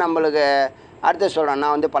அப்படின்னா, நம்மளுக்கு அடுத்து சொல்கிறான்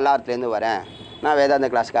நான் வந்து பல்லாவரத்துலேருந்து வரேன், நான் வேதாந்த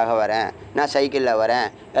கிளாஸுக்காக வரேன், நான் சைக்கிளில் வரேன்,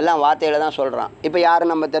 எல்லாம் வார்த்தையில் தான் சொல்கிறான். இப்போ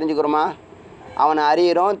யாரும் நம்ம தெரிஞ்சுக்கிறோமா? அவனை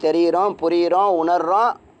அறிகிறோம், தெரிகிறோம், புரிகிறோம்,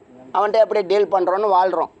 உணர்கிறோம், அவன்கிட்ட எப்படி டீல் பண்ணுறோன்னு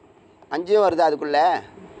வாழ்கிறோம். 5 வருது அதுக்குள்ளே.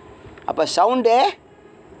 அப்போ சவுண்டு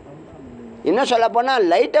இன்னும் சொல்லப்போனால்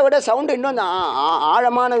லைட்டை விட சவுண்டு இன்னும் அந்த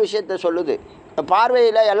ஆழமான விஷயத்த சொல்லுது.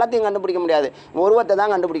 பார்வையில் எல்லாத்தையும் கண்டுபிடிக்க முடியாது, உருவத்தை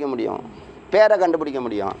தான் கண்டுபிடிக்க முடியும், பேரை கண்டுபிடிக்க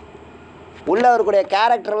முடியும். உள்ளே இருக்கக்கூடிய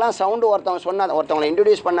கேரக்டர்லாம் சவுண்டு ஒருத்தவங்க சொன்னால், ஒருத்தவங்களை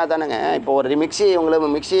இன்ட்ரடியூஸ் பண்ணால் தானுங்க. இப்போ ஒரு உங்களுக்கு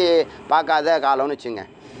மிக்சி பார்க்காத காலம்னு வச்சுங்க,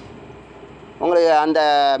 உங்களுக்கு அந்த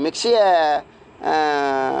மிக்சியை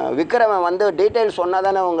விற்கிறவன் வந்து டீட்டெயில் சொன்னால்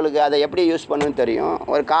தானே உங்களுக்கு அதை எப்படி யூஸ் பண்ணுன்னு தெரியும்.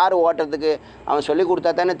 ஒரு கார் ஓட்டுறதுக்கு அவன் சொல்லி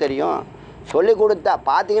கொடுத்தா தானே தெரியும். சொல்லி கொடுத்தா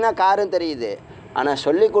பார்த்தீங்கன்னா காரும் தெரியுது, ஆனால்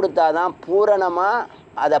சொல்லி கொடுத்தா தான் பூரணமாக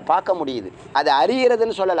அதை பார்க்க முடியுது. அதை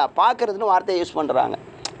அறிகிறதுன்னு சொல்லலை, பார்க்குறதுன்னு வார்த்தையை யூஸ் பண்ணுறாங்க.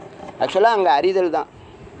 ஆக்சுவலாக அங்கே அறிதல் தான்.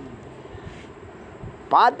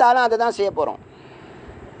 பார்த்தாலும் அதை தான் செய்ய போகிறோம்.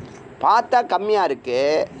 பார்த்தா கம்மியாக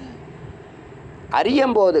இருக்குது,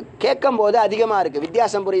 அறியும்போது கேட்கும்போது அதிகமாக இருக்குது.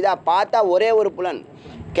 வித்தியாசம் புரியுதா? பார்த்தா ஒரே ஒரு புலன்,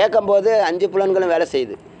 கேட்கும்போது 5 புலன்களும் வேலை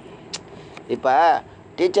செய்யுது. இப்போ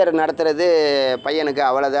டீச்சர் நடத்துகிறது பையனுக்கு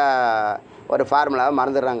அவ்வளோதான், ஒரு ஃபார்முலாவை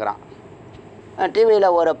மறந்துடுறாங்கிறான்.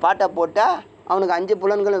 டிவியில் ஒரு பாட்டை போட்டால் அவனுக்கு 5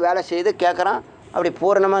 புலன்களும் வேலை செய்து கேட்குறான், அப்படி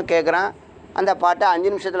பூரணமாக கேட்குறான். அந்த பாட்டை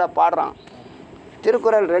 5 நிமிஷத்தில் பாடுறான்.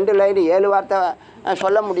 திருக்குறள் 2 லைன் 7 வார்த்தை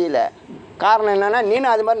சொல்ல முடியல. காரணம் என்னென்னா,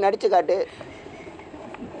 நீனும் அது மாதிரி நடித்து காட்டு,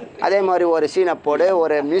 அதே மாதிரி ஒரு சீனை போடு,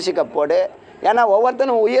 ஒரு மியூசிக்கை போடு. ஏன்னா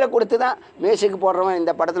ஒவ்வொருத்தனும் உயிரை கொடுத்து தான் மியூசிக் போடுறவன்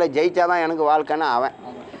இந்த படத்தில் ஜெயிச்சாதான் எனக்கு வாழ்க்கைன்னா அவன்,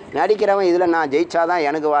 நடிக்கிறவன் இதில் நான் ஜெயிச்சாதான்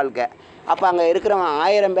எனக்கு வாழ்க்கை. அப்போ அங்கே இருக்கிறவன்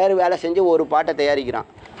 1000 பேர் வேலை செஞ்சு ஒரு பாட்டை தயாரிக்கிறான்.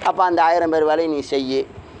 அப்போ அந்த 1000 பேர் வேலையை நீ செய்யி,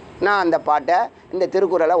 நான் அந்த பாட்டை, இந்த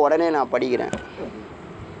திருக்குறளை உடனே நான் படிக்கிறேன்,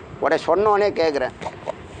 உடனே சொன்னோடனே கேட்குறேன்.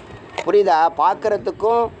 புரியுதா?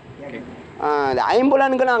 பார்க்குறதுக்கும் இந்த 5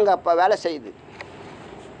 புலன்களும் அங்கே அப்போ வேலை செய்யுது.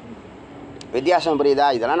 வித்தியாசம் புரியுதா?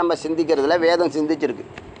 இதெல்லாம் நம்ம சிந்திக்கிறதுல வேதம் சிந்திச்சிருக்கு.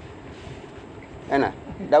 என்ன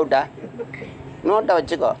டவுட்டா? நோட்டை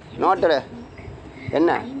வச்சுக்கோ, நோட்டில்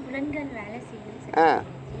என்ன?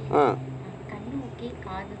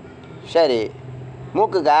 சரி,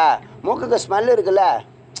 மூக்குக்கு ஸ்மெல் இருக்குல்ல,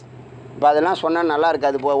 இப்போ அதெல்லாம் சொன்னால் நல்லா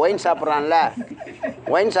இருக்காது. இப்போ ஒயின்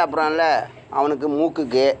சாப்பிட்றான்ல, அவனுக்கு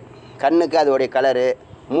மூக்குக்கு, கண்ணுக்கு அதோடைய கலரு,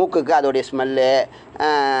 மூக்குக்கு அதோடைய ஸ்மெல்லு,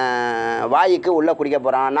 வாய்க்கு உள்ளே குடிக்க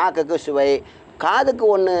போகிறான், நாக்குக்கு சுவை, காதுக்கு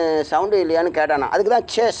ஒன்று சவுண்டு இல்லையான்னு கேட்டானா, அதுக்கு தான்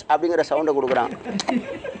சேஸ் அப்படிங்கிற சவுண்டை கொடுக்குறான்.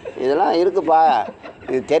 இதெல்லாம் இருக்குப்பா,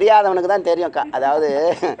 இது தெரியாதவனுக்கு தான் தெரியும். அதாவது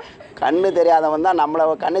கண்ணு தெரியாதவன் தான் நம்மளை,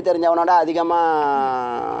 கண்ணு தெரிஞ்சவனோட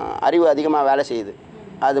அறிவு அதிகமாக வேலை செய்யுது.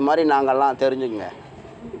 அது மாதிரி நாங்கள்லாம் தெரிஞ்சுக்குங்க.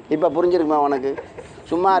 இப்போ புரிஞ்சிருக்குமா உனக்கு?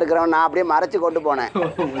 சும்மா இருக்கிறவன் நான் அப்படியே மறைச்சி கொண்டு போனேன்,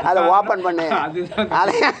 அதை ஓப்பன் பண்ணு.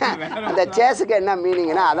 அதை அந்த சேஸுக்கு என்ன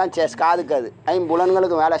மீனிங்னா, அதான் சேஸ், காதுக்கு அது 5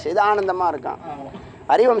 புலன்களுக்கு வேலை செய்து ஆனந்தமாக இருக்கான்.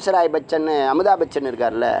 ஹரிவம்சராய் பச்சன், அமிதாப் பச்சன்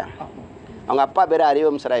இருக்கார்ல, அவங்க அப்பா பேர்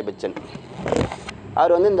ஹரிவம்சராய் பச்சன்.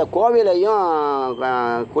 அவர் வந்து இந்த கோவிலையும்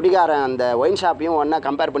குடிகாரன் அந்த ஒயின் ஷாப்பையும் ஒன்றா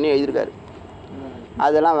கம்பேர் பண்ணி எழுதியிருக்காரு.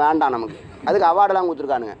 அதெல்லாம் வேண்டாம் நமக்கு, அதுக்கு அவார்டெல்லாம்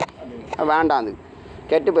கொடுத்துருக்கானுங்க, வேண்டாம், அது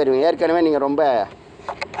கெட்டு போயிடுவீங்க. ஏற்கனவே நீங்கள் ரொம்ப,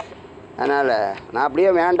 அதனால் நான் அப்படியே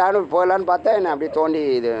வேண்டான்னு போகலான்னு பார்த்தா என்னை அப்படியே தோண்டி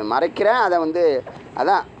இது மறைக்கிறேன். அதை வந்து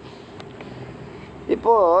அதான்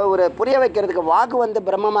இப்போது ஒரு புரிய வைக்கிறதுக்கு, வாக்கு வந்து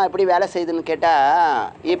பிரம்மமாக எப்படி வேலை செய்யுதுன்னு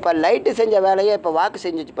கேட்டால், இப்போ லைட்டு செஞ்ச வேலையை இப்போ வாக்கு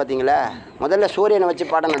செஞ்சிச்சு பார்த்தீங்களா? முதல்ல சூரியனை வச்சு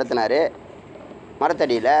பாடம் நடத்தினார்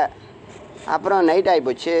மரத்தடியில், அப்புறம் நைட்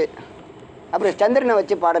ஆகிப்போச்சு, அப்புறம் சந்திரனை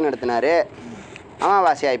வச்சு பாடம் நடத்தினார்.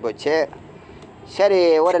 அமாவாசை ஆகிப்போச்சு. சரி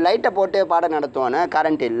ஒரு லைட்டை போட்டு பாடம் நடத்துவோன்னு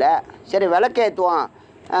கரண்ட் இல்லை. சரி விளக்கேற்றுவோம்,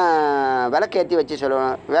 விளக்கேற்றி வச்சு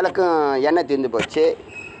சொல்லுவோம். விளக்கும் எண்ணெய் தீர்ந்து போச்சு.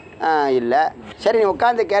 இல்லை. சரி நீ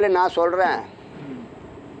உட்காந்து கேளு நான் சொல்கிறேன்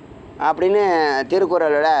அப்படின்னு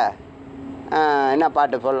திருக்குறளில் என்ன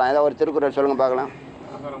பாட்டு சொல்லலாம்? ஏதோ ஒரு திருக்குறள் சொல்லுங்கள் பார்க்கலாம்.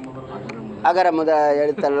 அகர முத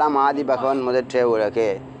எழுத்தெல்லாம் ஆதி பகவன் முதற்றே உலகு,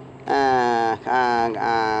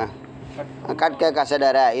 கற்க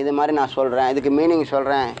கசடற, இது மாதிரி நான் சொல்கிறேன். இதுக்கு மீனிங்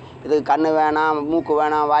சொல்கிறேன். இதுக்கு கண் வேணாம், மூக்கு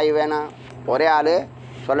வேணாம், வாய் வேணாம். ஒரே ஆள்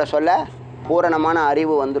சொல்ல சொல்ல பூரணமான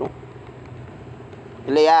அறிவு வந்துடும்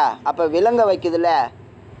இல்லையா? அப்போ விளங்க வைக்கிறதுல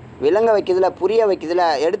புரிய வைக்கிறதுல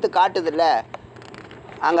எடுத்து காட்டுதில்ல.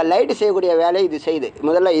 அங்கே லைட்டு செய்யக்கூடிய வேலை இது செய்யுது.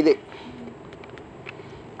 முதல்ல இது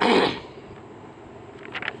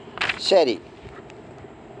சரி.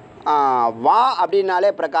 வா அப்படின்னாலே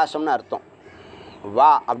பிரகாசம்னு அர்த்தம்.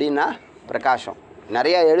 வா அப்படின்னா பிரகாசம்.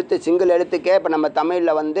 நிறைய எழுத்து, சிங்கிள் எழுத்துக்கே இப்போ நம்ம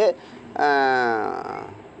தமிழில் வந்து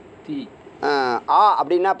ஆ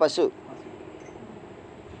அப்படின்னா பசு,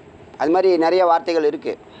 அது மாதிரி நிறைய வார்த்தைகள்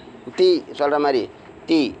இருக்குது. தீ சொல்கிற மாதிரி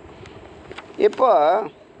தீ. இப்போ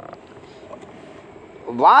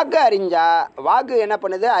வாக்கு அறிஞ்சா, வாக்கு என்ன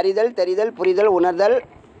பண்ணுது? அறிதல், தெரிதல், புரிதல், உணர்தல்,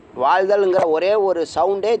 வாழ்தல்ங்கிற ஒரே ஒரு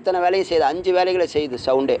சவுண்டே இத்தனை வேலையை செய்யுது. 5 வேலைகளை செய்யுது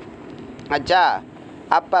சவுண்டே. ஆச்சா?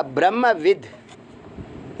 அப்போ பிரம்ம வித்.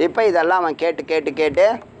 இப்போ இதெல்லாம் அவன் கேட்டு கேட்டு கேட்டு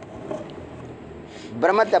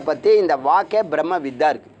பிரம்மத்தை பற்றி இந்த வாக்கே பிரம்ம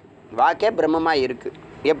வித்தாக இருக்குது. வாக்கே பிரம்மமாக இருக்குது.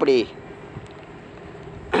 எப்படி?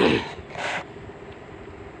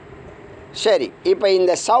 சரி. இப்போ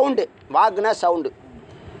இந்த சவுண்டு, வாக்குனா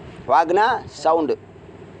சவுண்டு,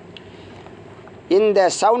 இந்த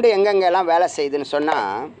சவுண்டு எங்கெங்கெல்லாம் வேலை செய்யுதுன்னு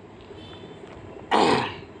சொன்னால்,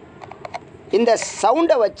 இந்த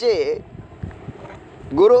சவுண்டை வச்சு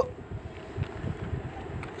குரு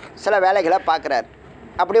சில வேலைகளை பார்க்குறாரு.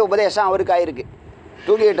 அப்படியே உபதேசம் அவருக்கு ஆயிருக்கு.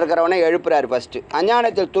 தூங்கிட்டு இருக்கிறவனை எழுப்புறாரு. ஃபஸ்ட்டு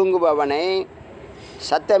அஞ்ஞானத்தில் தூங்குபவனை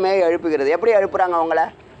சத்தமே எழுப்புகிறது. எப்படி எழுப்புறாங்க உங்களை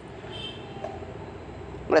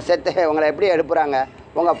எப்படி எழுப்புறாங்க?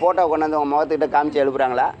 உங்கள் ஃபோட்டோ கொண்டு வந்து உங்கள் முகத்துக்கிட்ட காமிச்சு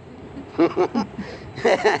எழுப்புறாங்களா?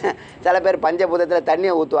 சில பேர் பஞ்சபூதத்தில்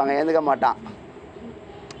தண்ணியை ஊற்றுவாங்க, எழுந்துக்க மாட்டான்.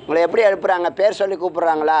 உங்களை எப்படி எழுப்புறாங்க? பேர் சொல்லி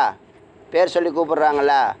கூப்பிட்றாங்களா?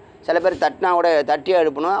 சில பேர் தட்டினா கூட தட்டி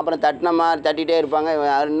எழுப்பணும். அப்புறம் தட்டின மாதிரி தட்டிகிட்டே இருப்பாங்க.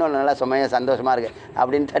 இன்னும் நல்லா சுமையாக சந்தோஷமாக இருக்குது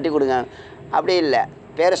அப்படின்னு தட்டி கொடுங்க. அப்படி இல்லை,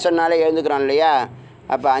 பேரை சொன்னாலே எழுந்துக்கிறோம் இல்லையா?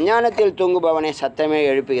 அப்போ அஞ்ஞானத்தில் தூங்குபவனை சத்தமே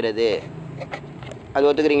எழுப்புகிறது. அது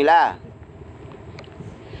ஒத்துக்கிறீங்களா?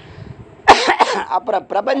 அப்புறம்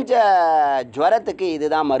பிரபஞ்ச ஜுவரத்துக்கு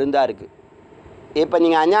இதுதான் மருந்தாக இருக்குது. இப்போ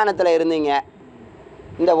நீங்கள் அஞ்ஞானத்தில் இருந்தீங்க,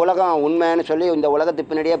 இந்த உலகம் உண்மைன்னு சொல்லி இந்த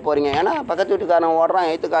உலகத்துக்கு பின்னாடியே போகிறீங்க. ஏன்னா பக்கத்து வீட்டுக்காரன் ஓடுறான்,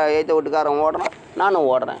 எய்த்த வீட்டுக்காரன் ஓடுறான், நானும்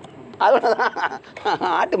ஓடுறேன். அவ்வளோதான்.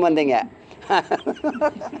 ஆட்டு மந்தைங்க.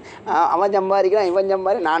 அவன் சம்பாதிக்கிறான், இவன்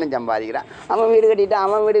நானும் சம்பாதிக்கிறேன். அவன் வீடு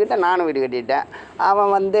கட்டிட்டான், நானும் வீடு கட்டிட்டேன்.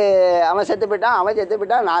 அவன் செத்து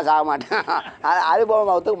போயிட்டான், நான் சாக மாட்டேன். அது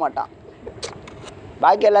போக ஒத்துக்க மாட்டான்.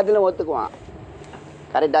 பாக்கி எல்லாத்துலையும் ஒத்துக்குவான்.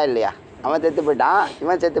 கரெக்டாக இல்லையா? அவன் செத்து போயிட்டான்,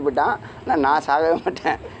 இவன் செத்து போயிட்டான், ஆனால் நான் சாகவே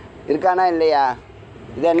மாட்டேன். இருக்கானா இல்லையா?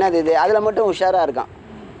 இது என்னது இது? அதில் மட்டும் உஷாராக இருக்கான்.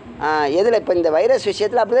 எதில்? இப்போ இந்த வைரஸ்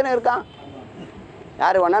விஷயத்தில் அப்படி தானே இருக்கான்.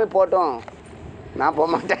 யார் வேணாலும் போட்டோம், நான் போக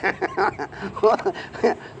மாட்டேன்.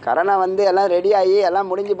 கரோனா வந்து எல்லாம் ரெடி ஆகி எல்லாம்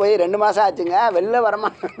முடிஞ்சு போய் 2 மாதம் ஆச்சுங்க, வெளில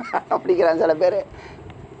வரமாட்டேன் அப்படிங்கிறான் சில பேர்.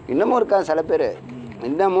 இன்னமும் இருக்கான் சில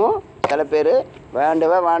பேர்.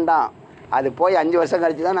 வேண்டவே வேண்டாம், அது போய் 5 வருஷம்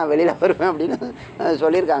கழிச்சு தான் நான் வெளியில் வருவேன் அப்படின்னு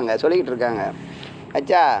சொல்லிக்கிட்டு இருக்காங்க.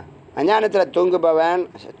 அச்சா, அஞ்ஞானத்தில்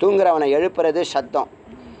தூங்குறவனை எழுப்புறது சத்தம்.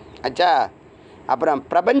 அச்சா, அப்புறம்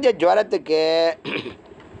பிரபஞ்ச ஜுவரத்துக்கு,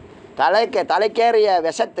 தலைக்கேறிய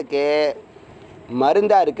விஷத்துக்கு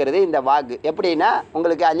மருந்தாக இருக்கிறது இந்த வாக்கு. எப்படின்னா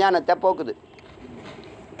உங்களுக்கு அஞ்ஞானத்தை போக்குது.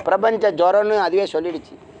 பிரபஞ்ச ஜுரம்னு அதுவே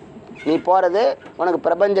சொல்லிடுச்சு. நீ போகிறது உனக்கு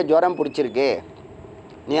பிரபஞ்ச ஜுரம் பிடிச்சிருக்கு,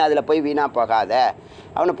 நீ அதில் போய் வீணாக போகாத.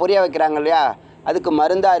 அவனை புரிய வைக்கிறாங்க இல்லையா? அதுக்கு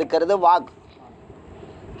மருந்தாக இருக்கிறது வாக்கு.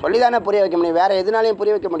 சொல்லி தானே புரிய வைக்க முடியும், வேறு எதுனாலையும்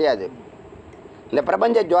புரிய வைக்க முடியாது. இந்த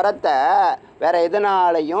பிரபஞ்ச ஜுரத்தை வேறு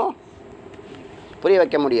எதுனாலையும் புரிய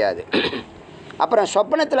வைக்க முடியாது. அப்புறம்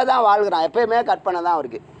சொப்பனத்தில் தான் வாழ்கிறான். எப்போயுமே கற்பனை தான்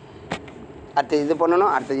அவருக்கு. அடுத்தது இது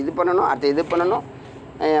பண்ணணும்,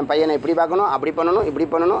 என் பையனை இப்படி பார்க்கணும், அப்படி பண்ணணும்.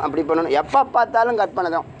 எப்போ பார்த்தாலும் கற்பனை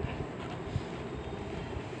தான்.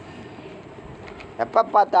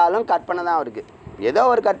 அவருக்கு ஏதோ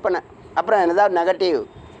ஒரு கற்பனை. அப்புறம் ஏதாவது நெகட்டிவ்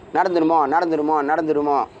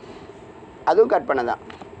நடந்துருமோ, அதுவும் கற்பனை தான்.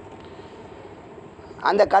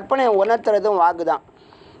 அந்த கற்பனையை உணர்த்துறதும் வாக்கு தான்.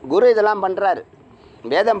 குரு இதெல்லாம் பண்ணுறாரு,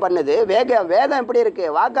 வேதம் பண்ணுது. வேதம் எப்படி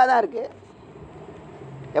இருக்குது? வாக்காக தான் இருக்குது.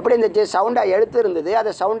 எப்படி இருந்துச்சு? சவுண்டாக எழுத்து இருந்தது,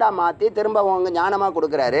 அதை சவுண்டாக மாற்றி திரும்ப அவங்க ஞானமாக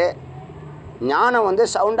கொடுக்குறாரு. ஞானம் வந்து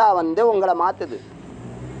சவுண்டாக வந்து உங்களை மாற்றுது.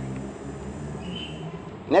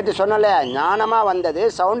 நேற்று சொன்னல, ஞானமாக வந்தது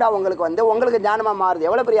சவுண்டாக உங்களுக்கு வந்து உங்களுக்கு ஞானமாக மாறுது.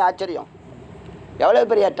 எவ்வளோ பெரிய ஆச்சரியம், எவ்வளோ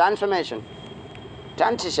பெரிய டிரான்ஸ்ஃபர்மேஷன்,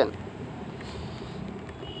 டிரான்சிஷன்.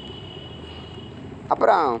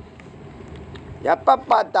 அப்புறம் எப்போ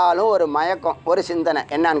பார்த்தாலும் ஒரு மயக்கம், ஒரு சிந்தனை.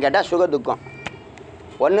 என்னான்னு கேட்டால் சுக துக்கம்.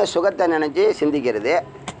 ஒன்று சுகத்தை நினச்சி சிந்திக்கிறது,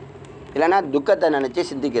 இல்லைன்னா துக்கத்தை நினச்சி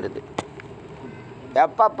சிந்திக்கிறது.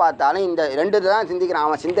 எப்போ பார்த்தாலும் இந்த ரெண்டு தான் சிந்திக்கிறான்.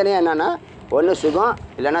 அவன் சிந்தனையே என்னென்னா ஒன்று சுகம்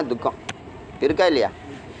இல்லைன்னா துக்கம். இருக்கா இல்லையா?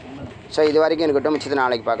 ஸோ இது வரைக்கும் இருக்கட்டும், மிச்சத்தை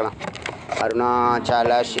நாளைக்கு பார்க்கலாம்.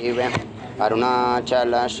 அருணாச்சல சிவன்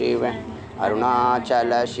அருணாச்சல சிவன்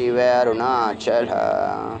அருணாச்சல சிவ அருணாச்சல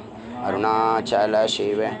அருணாச்சல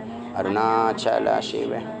சிவன் அருணாச்சல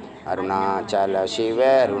சிவன் அருணாச்சல சிவ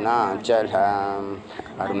அருணாச்சலம்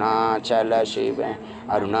அருணாச்சல சிவன்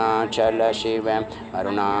அருணாச்சல சிவன்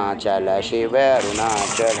அருணாச்சல சிவ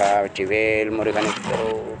அருணாச்சல. வெற்றிவேல்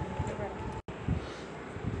முருகனுக்கு.